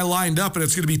next guy lined up, and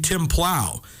it's going to be Tim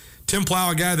Plow. Tim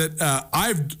Plow, a guy that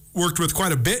I've worked with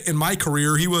quite a bit in my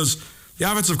career. He was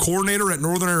the offensive coordinator at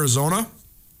Northern Arizona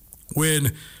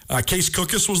when Case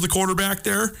Cookus was the quarterback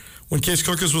there, when Case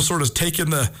Cookus was sort of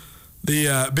taking the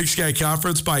Big Sky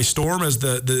Conference by storm as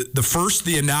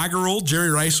the inaugural Jerry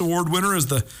Rice Award winner as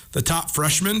the top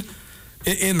freshman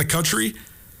in the country.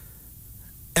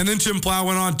 And then Tim Plow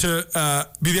went on to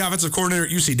be the offensive coordinator at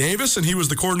UC Davis, and he was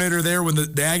the coordinator there when the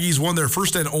Aggies won their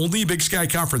first and only Big Sky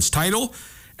Conference title.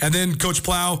 And then Coach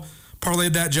Plow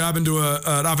parlayed that job into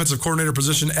an offensive coordinator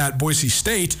position at Boise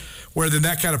State, where then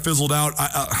that kind of fizzled out.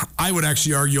 I would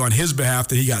actually argue on his behalf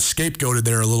that he got scapegoated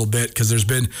there a little bit because there's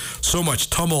been so much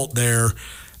tumult there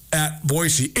at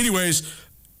Boise. Anyways,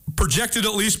 projected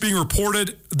at least being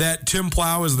reported that Tim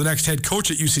Plow is the next head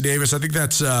coach at UC Davis. I think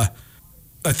that's a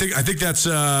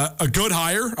good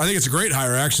hire. I think it's a great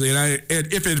hire, actually. And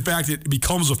if in fact it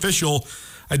becomes official,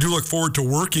 I do look forward to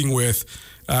working with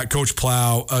Coach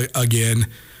Plow again.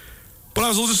 But I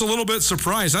was just a little bit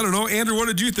surprised. I don't know, Andrew, what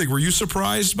did you think? Were you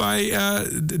surprised by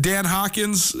Dan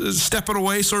Hawkins stepping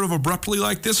away sort of abruptly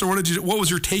like this, or what was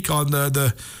your take on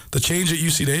the change at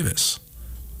UC Davis?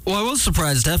 Well, I was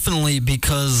surprised, definitely,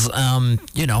 because,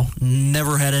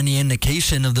 never had any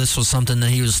indication of this was something that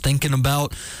he was thinking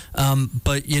about.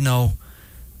 But,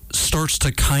 starts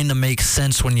to kind of make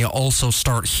sense when you also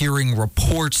start hearing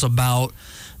reports about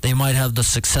they might have the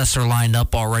successor lined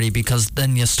up already, because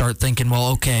then you start thinking,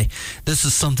 well, okay, this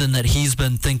is something that he's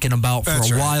been thinking about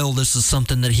for a while. This is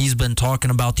something that he's been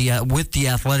talking about with the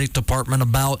athletic department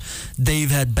about. They've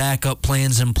had backup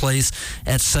plans in place,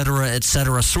 et cetera, et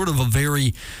cetera. Sort of a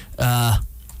very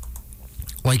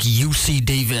like UC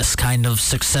Davis kind of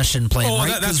succession plan,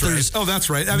 right? That's right. That's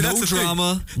right. I mean, no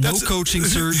drama, no coaching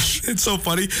search. It's so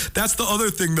funny. That's the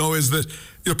other thing, though, is that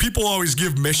people always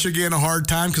give Michigan a hard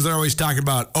time because they're always talking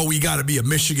about, you got to be a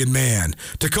Michigan man.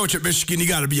 To coach at Michigan, you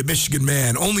got to be a Michigan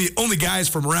man. Only guys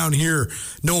from around here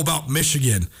know about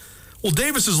Michigan. Well,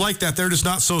 Davis is like that. They're just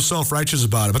not so self-righteous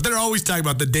about it. But they're always talking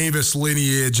about the Davis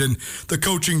lineage and the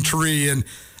coaching tree. And,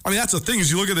 I mean, that's the thing is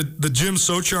you look at the Jim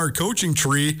Sochard coaching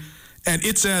tree, and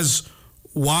it's as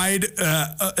wide,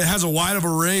 it has a wide of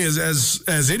array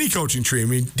as any coaching tree. I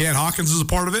mean, Dan Hawkins is a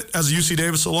part of it as a UC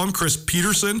Davis alum. Chris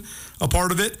Peterson, a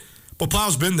part of it. But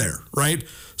Plow's been there, right?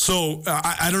 So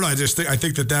I don't know. I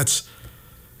think that's.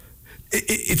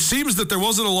 It seems that there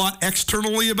wasn't a lot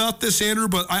externally about this, Andrew.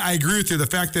 But I agree with you. The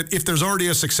fact that if there's already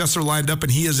a successor lined up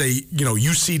and he is a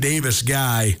UC Davis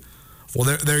guy,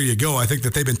 well, there you go. I think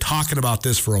that they've been talking about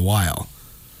this for a while.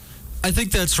 I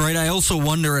think that's right. I also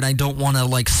wonder, and I don't want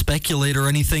to speculate or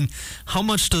anything, how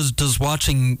much does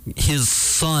watching his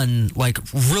son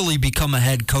really become a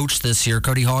head coach this year,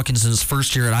 Cody Hawkins in his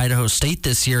first year at Idaho State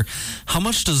this year, how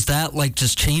much does that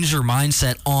just change your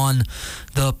mindset on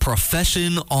the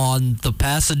profession, on the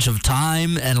passage of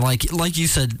time, and like you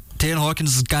said, Dan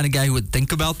Hawkins is the kind of guy who would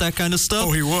think about that kind of stuff.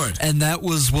 Oh, he would. And that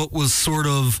was what was sort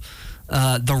of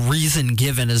the reason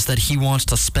given is that he wants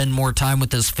to spend more time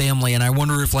with his family. And I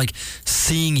wonder if, like,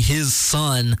 seeing his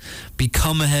son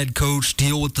become a head coach,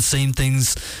 deal with the same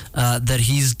things that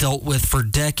he's dealt with for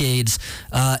decades,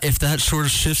 if that sort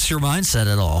of shifts your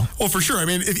mindset at all. Well, for sure. I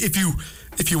mean,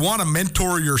 if you want to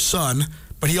mentor your son,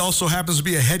 but he also happens to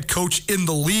be a head coach in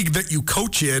the league that you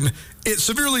coach in, it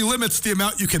severely limits the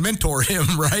amount you can mentor him,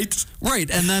 right? Right,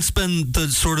 and that's been the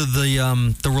sort of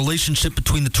the relationship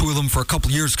between the two of them for a couple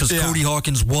of years, because Cody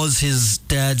Hawkins was his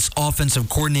dad's offensive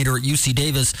coordinator at UC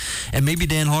Davis, and maybe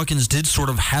Dan Hawkins did sort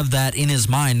of have that in his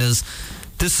mind as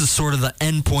this is sort of the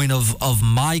end point of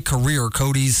my career.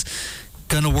 Cody's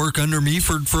going to work under me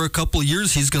for a couple of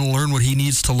years. He's going to learn what he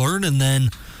needs to learn, and then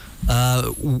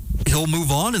he'll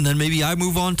move on, and then maybe I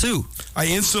move on too. I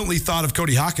instantly thought of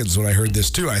Cody Hawkins when I heard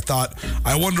this too. I thought,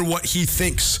 I wonder what he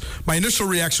thinks. My initial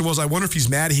reaction was, I wonder if he's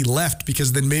mad he left,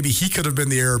 because then maybe he could have been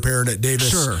the heir apparent at Davis.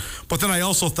 Sure. But then I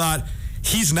also thought,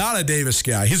 he's not a Davis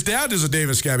guy. His dad is a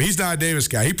Davis guy, but he's not a Davis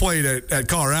guy. He played at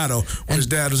Colorado when his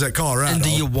dad was at Colorado. And do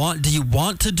you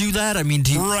want to do that? I mean,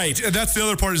 right? And that's the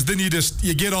other part is then you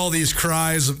get all these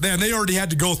cries. Man, they already had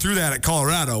to go through that at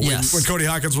Colorado when Cody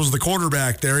Hawkins was the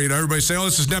quarterback there. You know, everybody say, "Oh,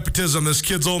 this is nepotism. This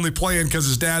kid's only playing because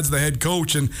his dad's the head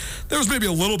coach." And there was maybe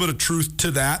a little bit of truth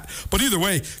to that. But either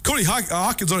way, Cody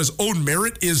Hawkins on his own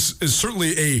merit is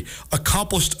certainly a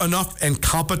accomplished enough and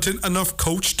competent enough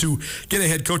coach to get a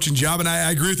head coaching job. And I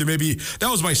agree with you. Maybe that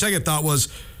was my second thought was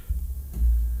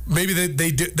maybe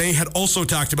they had also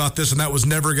talked about this and that was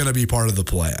never going to be part of the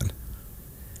plan.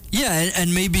 Yeah,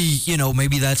 and maybe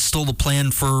that's still the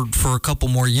plan for a couple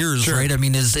more years, sure. Right? I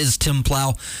mean, is Tim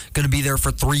Plow going to be there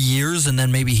for 3 years and then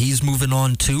maybe he's moving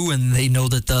on too, and they know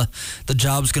that the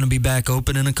job's going to be back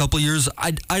open in a couple of years?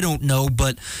 I don't know,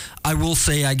 but I will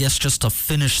say, I guess, just to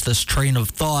finish this train of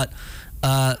thought,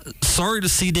 sorry to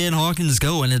see Dan Hawkins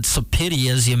go, and it's a pity,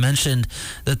 as you mentioned,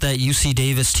 that UC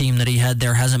Davis team that he had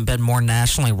there hasn't been more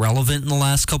nationally relevant in the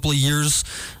last couple of years,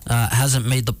 hasn't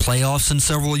made the playoffs in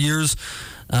several years,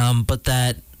 but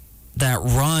that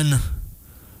run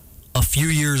a few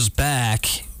years back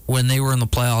when they were in the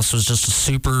playoffs was just a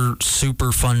super,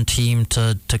 super fun team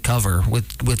to cover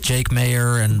with Jake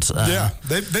Mayer and yeah,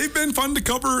 they've been fun to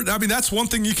cover. I mean, that's one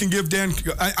thing you can give Dan.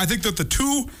 I think that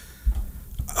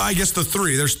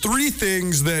there's three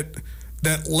things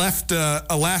that left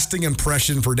a lasting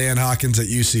impression for Dan Hawkins at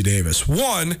UC Davis.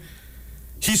 One,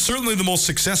 he's certainly the most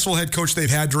successful head coach they've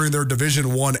had during their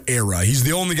Division I era. He's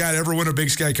the only guy to ever win a Big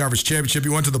Sky Conference championship. He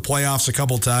went to the playoffs a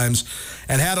couple times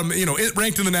and had them, it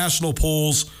ranked in the national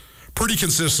polls pretty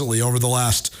consistently over the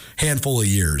last handful of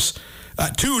years.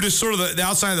 Two, just sort of the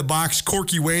outside of the box,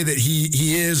 quirky way that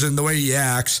he is and the way he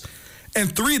acts.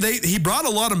 And three, he brought a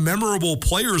lot of memorable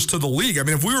players to the league. I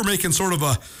mean, if we were making sort of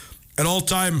an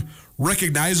all-time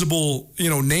recognizable,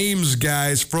 names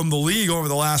guys from the league over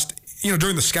the last,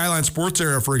 during the Skyline Sports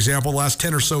era, for example, the last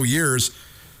 10 or so years,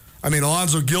 I mean,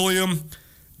 Alonzo Gilliam,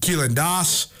 Keelan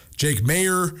Doss, Jake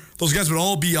Mayer, those guys would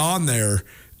all be on there.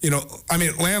 I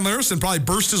mean, Lan Larison probably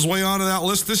burst his way onto that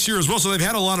list this year as well. So they've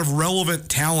had a lot of relevant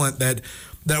talent that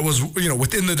was,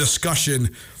 within the discussion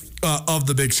of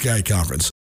the Big Sky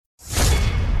Conference.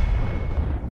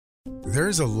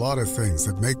 There's a lot of things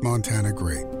that make Montana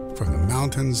great, from the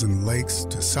mountains and lakes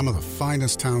to some of the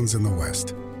finest towns in the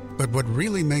West. But what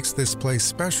really makes this place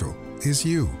special is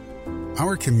you.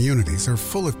 Our communities are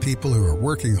full of people who are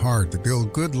working hard to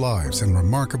build good lives and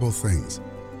remarkable things.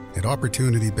 At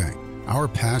Opportunity Bank, our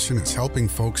passion is helping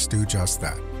folks do just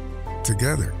that.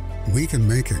 Together, we can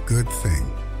make a good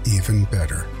thing even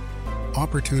better.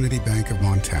 Opportunity Bank of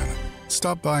Montana.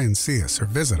 Stop by and see us or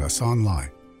visit us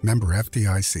online. Member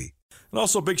FDIC. And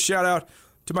also a big shout out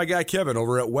to my guy Kevin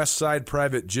over at Westside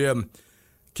Private Gym.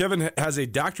 Kevin has a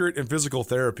doctorate in physical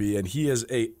therapy, and he is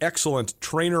an excellent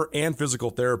trainer and physical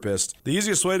therapist. The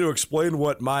easiest way to explain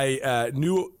what my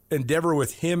new endeavor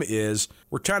with him is,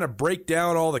 we're trying to break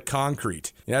down all the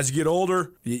concrete. And as you get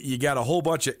older, you got a whole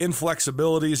bunch of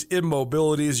inflexibilities,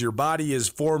 immobilities. Your body is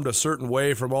formed a certain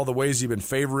way from all the ways you've been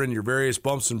favoring your various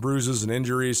bumps and bruises and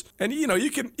injuries. And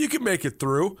you can make it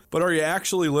through, but are you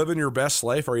actually living your best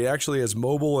life? Are you actually as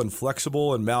mobile and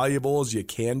flexible and malleable as you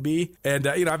can be? And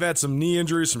I've had some knee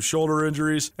injuries, some shoulder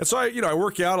injuries. And so I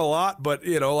work out a lot, but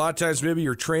a lot of times maybe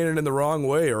you're training in the wrong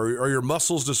way or your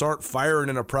muscles just aren't firing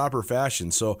in a proper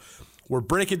fashion. So we're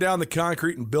breaking down the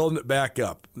concrete and building it back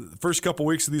up. The first couple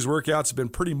weeks of these workouts have been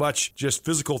pretty much just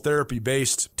physical therapy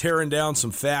based, tearing down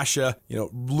some fascia,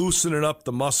 loosening up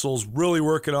the muscles, really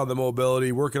working on the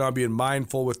mobility, working on being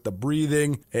mindful with the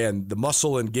breathing and the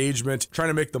muscle engagement, trying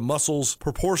to make the muscles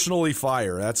proportionally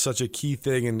fire. That's such a key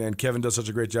thing, and Kevin does such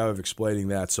a great job of explaining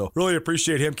that. So really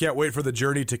appreciate him. Can't wait for the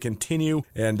journey to continue,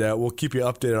 and we'll keep you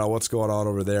updated on what's going on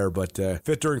over there. But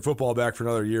Fit During Football back for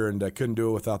another year, and couldn't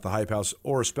do it without the Hype House,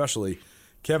 or especially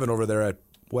Kevin over there at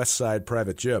Westside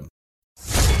Private Gym.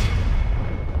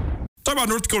 Talk about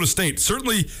North Dakota State.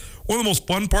 Certainly one of the most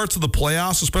fun parts of the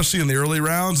playoffs, especially in the early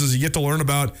rounds, is you get to learn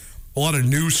about a lot of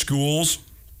new schools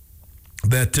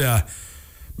that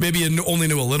maybe you only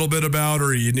knew a little bit about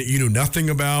or you knew nothing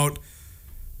about.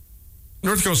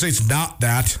 North Dakota State's not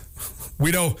that.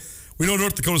 We know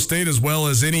North Dakota State as well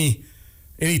as any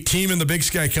team in the Big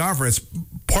Sky Conference,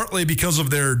 partly because of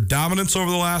their dominance over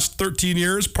the last 13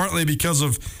 years, partly because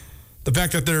of the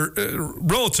fact that they're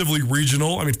relatively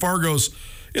regional. I mean,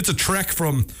 it's a trek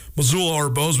from Missoula or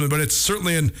Bozeman, but it's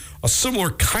certainly in a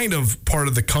similar kind of part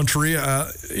of the country,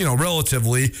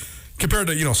 relatively, compared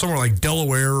to, somewhere like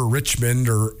Delaware or Richmond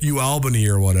or UAlbany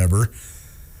or whatever.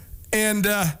 And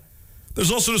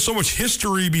there's also just so much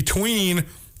history between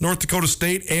North Dakota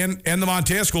State and the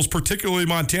Montana schools, particularly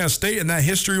Montana State, and that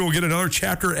history will get another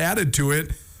chapter added to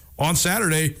it on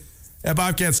Saturday at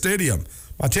Bobcat Stadium.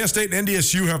 Montana State and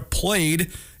NDSU have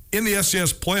played in the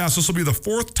FCS Playoffs. This will be the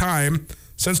fourth time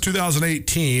since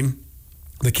 2018.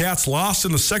 The Cats lost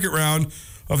in the second round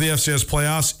of the FCS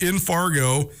Playoffs in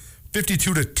Fargo,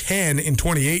 52-10 in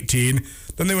 2018.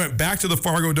 Then they went back to the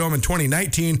Fargo Dome in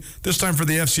 2019, this time for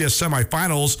the FCS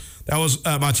semifinals. That was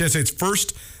Montana State's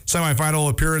first semifinal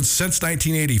appearance since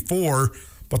 1984,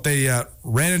 but they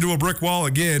ran into a brick wall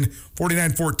again.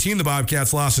 49-14, the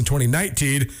Bobcats lost in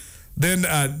 2019. Then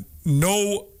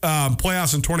no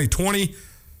playoffs in 2020.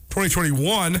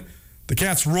 2021, the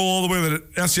Cats roll all the way to the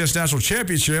FCS National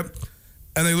Championship,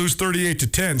 and they lose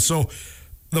 38-10. So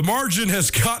the margin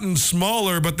has gotten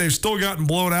smaller, but they've still gotten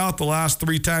blown out the last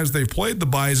three times they've played the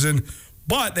Bison.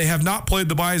 But they have not played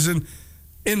the Bison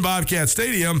in Bobcat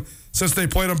Stadium since they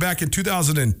played them back in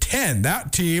 2010.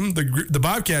 That team, the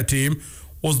Bobcat team,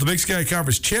 was the Big Sky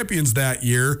Conference champions that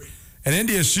year. And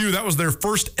NDSU, that was their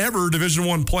first ever Division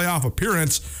I playoff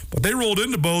appearance. But they rolled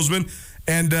into Bozeman,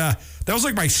 and that was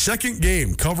like my second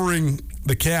game covering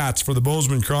the Cats for the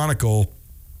Bozeman Chronicle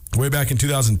way back in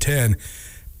 2010.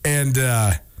 And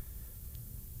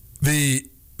the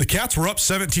Cats were up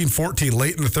 17-14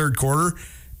 late in the third quarter,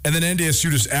 and then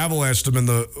NDSU just avalanched them in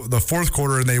the fourth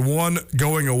quarter, and they won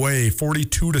going away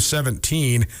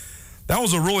 42-17. That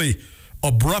was a really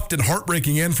abrupt and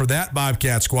heartbreaking end for that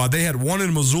Bobcat squad. They had won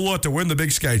in Missoula to win the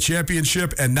Big Sky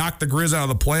Championship and knocked the Grizz out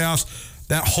of the playoffs.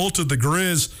 That halted the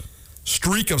Grizz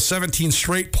streak of 17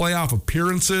 straight playoff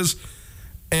appearances.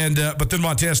 And but then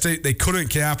Montana State, they couldn't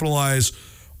capitalize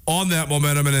on that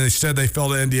momentum, and instead they fell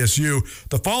to NDSU.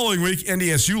 The following week,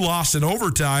 NDSU lost in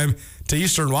overtime to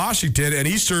Eastern Washington, and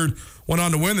Eastern went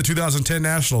on to win the 2010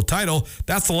 national title.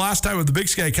 That's the last time the Big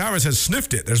Sky Conference has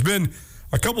sniffed it. There's been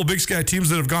a couple Big Sky teams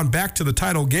that have gone back to the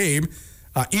title game.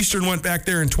 Eastern went back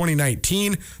there in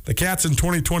 2019, the Cats in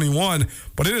 2021,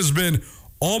 but it has been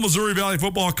all Missouri Valley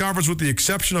Football Conference with the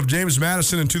exception of James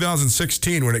Madison in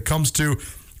 2016 when it comes to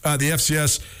the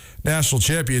FCS National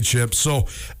Championship. So,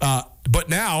 but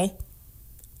now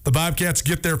the Bobcats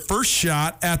get their first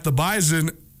shot at the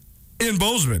Bison in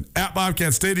Bozeman at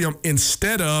Bobcat Stadium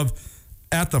instead of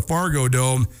at the Fargo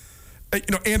Dome.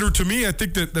 Andrew, to me, I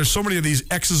think that there's so many of these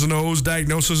X's and O's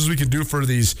diagnoses we can do for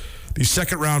these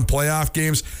second round playoff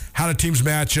games. How do teams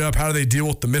match up? How do they deal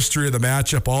with the mystery of the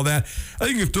matchup? All that. I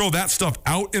think you can throw that stuff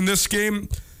out in this game.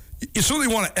 You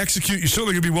certainly want to execute. You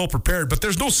certainly can be well prepared, but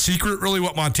there's no secret really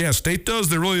what Montana State does.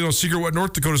 There's really no secret what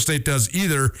North Dakota State does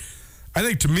either. I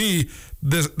think to me,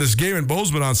 this game in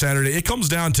Bozeman on Saturday, it comes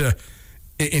down to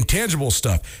intangible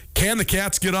stuff. Can the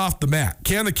Cats get off the mat?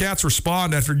 Can the Cats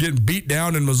respond after getting beat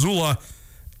down in Missoula?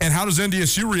 And how does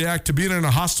NDSU react to being in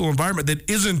a hostile environment that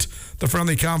isn't the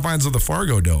friendly confines of the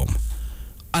Fargo Dome?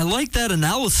 I like that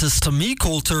analysis. To me,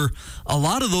 Colter, a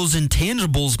lot of those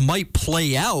intangibles might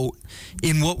play out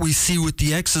in what we see with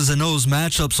the X's and O's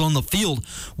matchups on the field.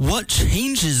 What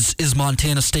changes is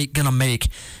Montana State going to make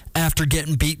after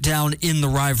getting beat down in the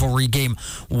rivalry game?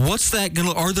 What's that going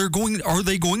to? Are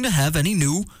they going to have any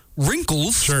new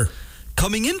wrinkles? Sure.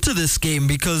 coming into this game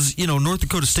because, North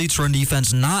Dakota State's run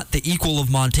defense not the equal of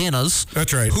Montana's.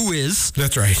 That's right. Who is.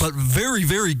 That's right. But very,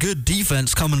 very good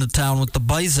defense coming to town with the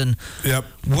Bison. Yep.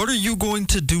 What are you going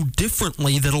to do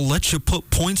differently that'll let you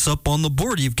put points up on the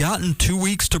board? You've gotten 2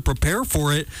 weeks to prepare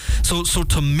for it. So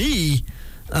to me,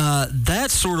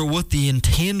 that's sort of what the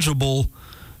intangible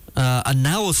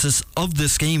analysis of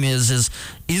this game is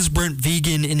Brent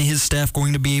Vigen and his staff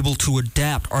going to be able to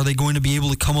adapt? Are they going to be able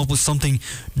to come up with something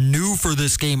new for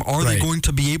this game? Are they going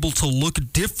to be able to look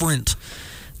different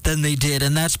than they did?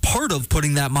 And that's part of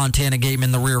putting that Montana game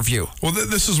in the rear view. Well,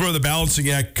 this is where the balancing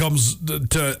act comes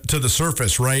to the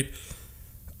surface, right?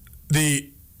 The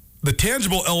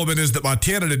tangible element is that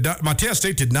Montana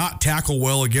State did not tackle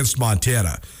well against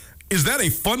Montana. Is that a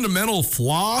fundamental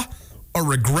flaw, a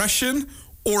regression,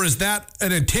 or is that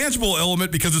an intangible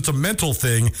element because it's a mental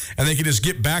thing and they can just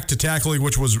get back to tackling,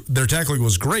 their tackling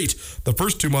was great the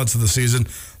first 2 months of the season?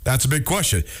 That's a big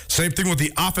question. Same thing with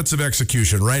the offensive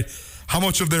execution, right? How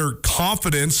much of their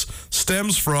confidence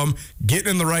stems from getting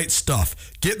in the right stuff,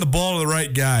 getting the ball to the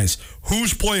right guys?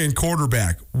 Who's playing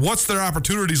quarterback? What's their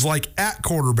opportunities like at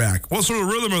quarterback? What sort of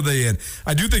rhythm are they in?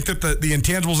 I do think that the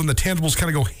intangibles and the tangibles kind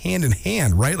of go hand in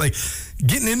hand, right? Like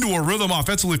getting into a rhythm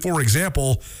offensively, for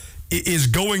example, is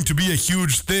going to be a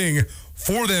huge thing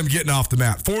for them getting off the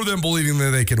mat, for them believing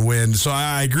that they can win. So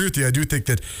I agree with you. I do think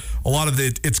that a lot of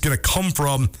it's going to come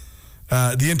from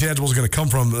the intangible is going to come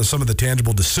from some of the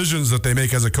tangible decisions that they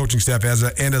make as a coaching staff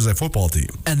and as a football team.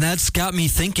 And that's got me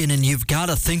thinking, and you've got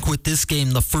to think with this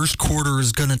game, the first quarter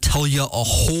is going to tell you a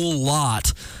whole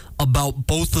lot about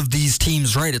both of these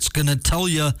teams, right? It's going to tell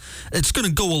you, it's going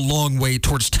to go a long way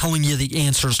towards telling you the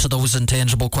answers to those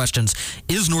intangible questions.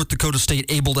 Is North Dakota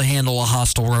State able to handle a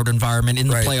hostile road environment in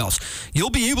the playoffs?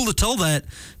 You'll be able to tell that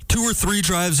 2 or 3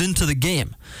 drives into the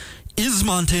game. Is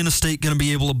Montana State going to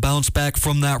be able to bounce back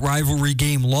from that rivalry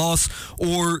game loss,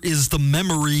 or is the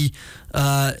memory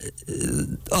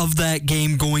of that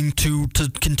game going to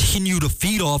continue to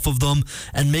feed off of them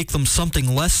and make them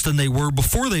something less than they were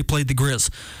before they played the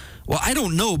Grizz? Well, I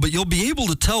don't know, but you'll be able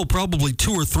to tell probably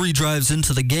 2 or 3 drives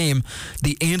into the game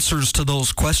the answers to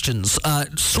those questions,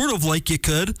 sort of like you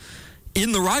could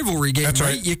in the rivalry game. That's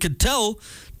right. You could tell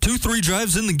 2-3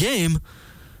 drives in the game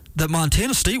that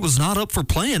Montana State was not up for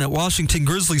playing at Washington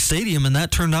Grizzly Stadium, and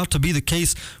that turned out to be the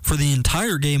case for the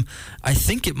entire game. I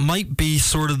think it might be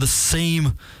sort of the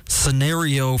same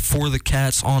scenario for the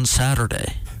Cats on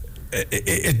Saturday.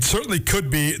 It certainly could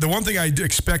be. The one thing I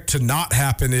expect to not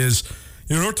happen is,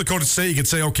 North Dakota State, you could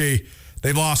say, okay,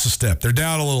 they lost a step. They're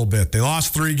down a little bit. They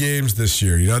lost 3 games this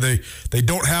year. They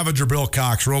don't have a Jabril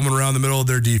Cox roaming around the middle of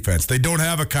their defense. They don't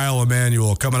have a Kyle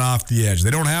Emanuel coming off the edge.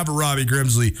 They don't have a Robbie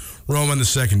Grimsley roaming the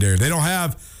secondary. They don't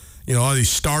have, all these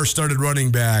star-studded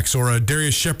running backs or a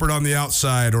Darius Shepard on the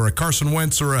outside or a Carson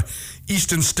Wentz or a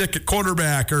Easton Stick at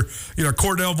quarterback or,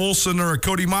 Cordell Volson or a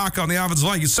Cody Mock on the offensive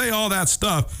line. You say all that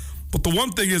stuff, but the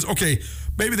one thing is, okay,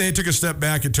 maybe they took a step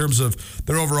back in terms of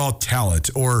their overall talent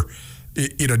or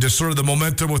just sort of the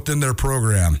momentum within their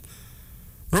program.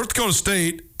 North Dakota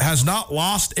State has not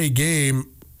lost a game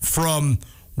from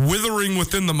withering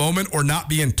within the moment or not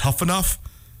being tough enough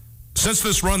since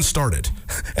this run started.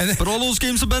 But all those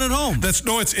games have been at home.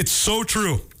 It's so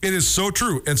true. It is so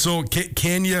true. And so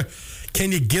can you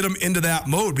get them into that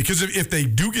mode? Because if they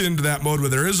do get into that mode where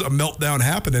there is a meltdown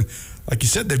happening, like you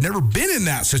said, they've never been in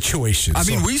that situation. I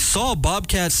mean, we saw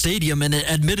Bobcat Stadium and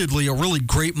admittedly a really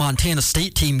great Montana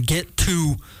State team get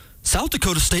to South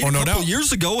Dakota State a couple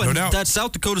years ago, and that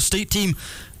South Dakota State team,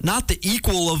 not the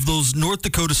equal of those North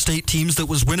Dakota State teams that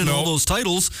was winning all those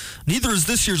titles. Neither is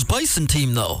this year's Bison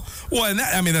team, though. Well, and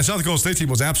that South Dakota State team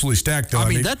was absolutely stacked, though. I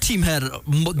mean, that team had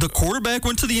the quarterback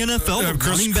went to the NFL.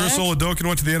 Chris Oladokin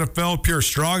went to the NFL. Pierre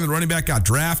Strong, the running back, got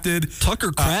drafted.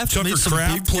 Tucker Kraft made some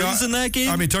big plays in that game.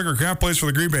 I mean, Tucker Kraft plays for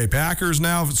the Green Bay Packers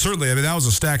now. Certainly, that was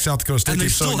a stacked South Dakota State team. And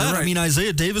they still had. Right. I mean,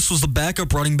 Isaiah Davis was the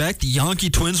backup running back. The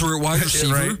Yankee twins were at wide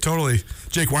receiver. Right, totally.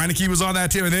 Jake Weineke was on that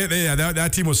team.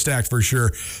 That team was stacked for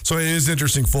sure. So it is an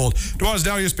interesting fold. Nuanez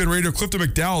now ESPN Radio. Clifton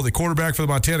McDowell, the quarterback for the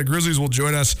Montana Grizzlies, will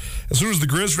join us as soon as the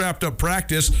Grizz wrapped up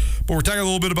practice. But we're talking a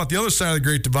little bit about the other side of the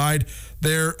Great Divide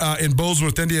there in Bozeman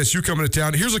with NDSU coming to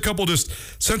town. Here's a couple just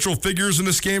central figures in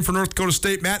this game for North Dakota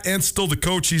State. Matt Ent's still the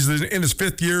coach. He's in his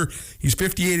 5th year. He's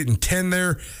 58-10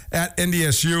 there at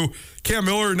NDSU. Cam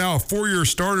Miller, now a 4-year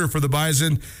starter for the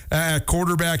Bison at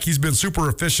quarterback. He's been super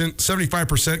efficient,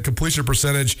 75% completion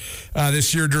percentage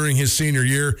this year during his senior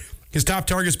year. His top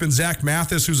target's been Zach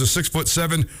Mathis, who's a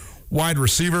 6'7" wide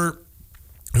receiver,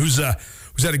 who's had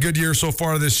a good year so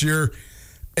far this year.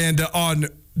 And on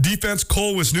defense,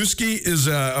 Cole Wisniewski is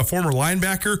a former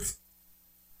linebacker.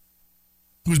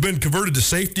 who's been converted to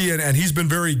safety, and he's been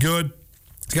very good.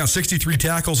 He's got 63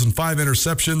 tackles and 5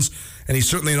 interceptions, and he's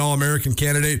certainly an All-American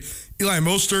candidate. Eli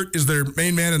Mostert is their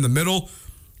main man in the middle.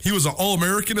 He was an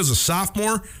All-American as a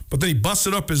sophomore, but then he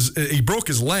broke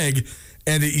his leg,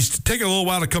 and he's taken a little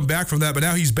while to come back from that, but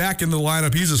now he's back in the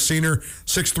lineup. He's a senior,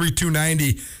 6'3",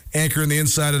 290, anchoring the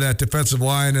inside of that defensive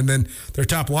line. And then their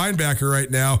top linebacker right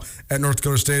now at North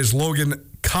Dakota State is Logan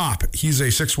Kopp. He's a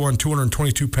 6'1",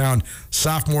 222-pound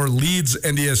sophomore, leads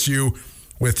NDSU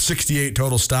with 68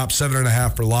 total stops,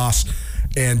 7.5 for loss,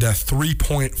 and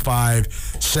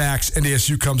 3.5 sacks.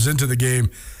 NDSU comes into the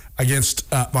game against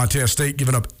Montana State,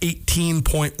 giving up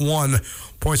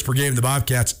 18.1 points per game. The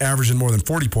Bobcats averaging more than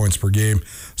 40 points per game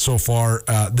so far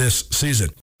this season.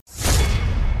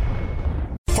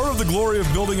 Part of the glory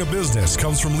of building a business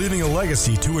comes from leaving a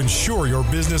legacy to ensure your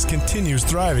business continues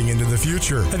thriving into the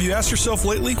future. Have you asked yourself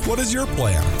lately, what is your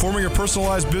plan? Forming a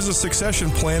personalized business succession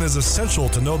plan is essential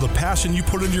to know the passion you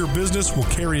put into your business will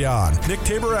carry on. Nick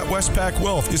Tabor at Westpac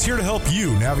Wealth is here to help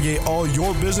you navigate all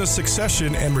your business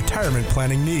succession and retirement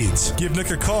planning needs. Give Nick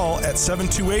a call at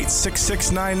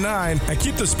 728-6699 and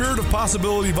keep the spirit of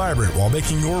possibility vibrant while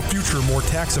making your future more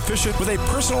tax efficient with a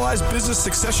personalized business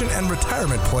succession and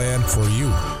retirement plan for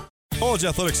you. College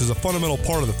athletics is a fundamental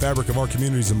part of the fabric of our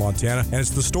communities in Montana, and it's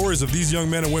the stories of these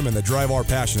young men and women that drive our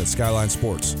passion at Skyline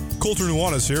Sports. Colter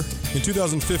Nuanez here. In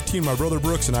 2015, my brother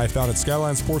Brooks and I founded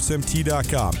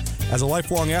SkylineSportsMT.com. As a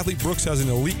lifelong athlete, Brooks has an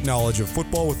elite knowledge of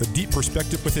football with a deep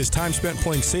perspective with his time spent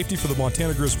playing safety for the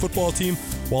Montana Grizz football team,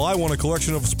 while I won a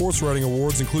collection of sports writing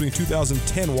awards, including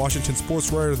 2010 Washington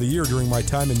Sports Writer of the Year during my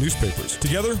time in newspapers.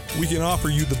 Together, we can offer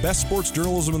you the best sports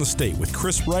journalism in the state with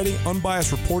crisp writing,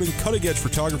 unbiased reporting, cutting-edge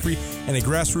photography, and a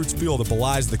grassroots feel that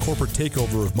belies the corporate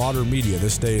takeover of modern media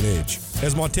this day and age.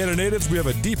 As Montana natives, we have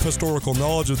a deep historical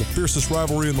knowledge of the fiercest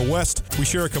rivalry in the West. We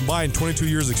share a combined 22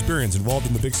 years experience involved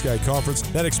in the Big Sky Conference.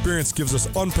 That experience gives us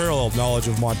unparalleled knowledge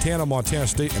of Montana, Montana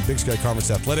State, and Big Sky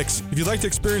Conference athletics. If you'd like to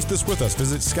experience this with us,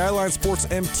 visit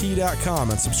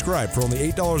SkylineSportsMT.com and subscribe for only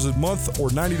 $8 a month or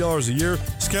 $90 a year.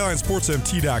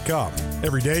 SkylineSportsMT.com.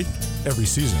 Every day, every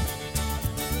season.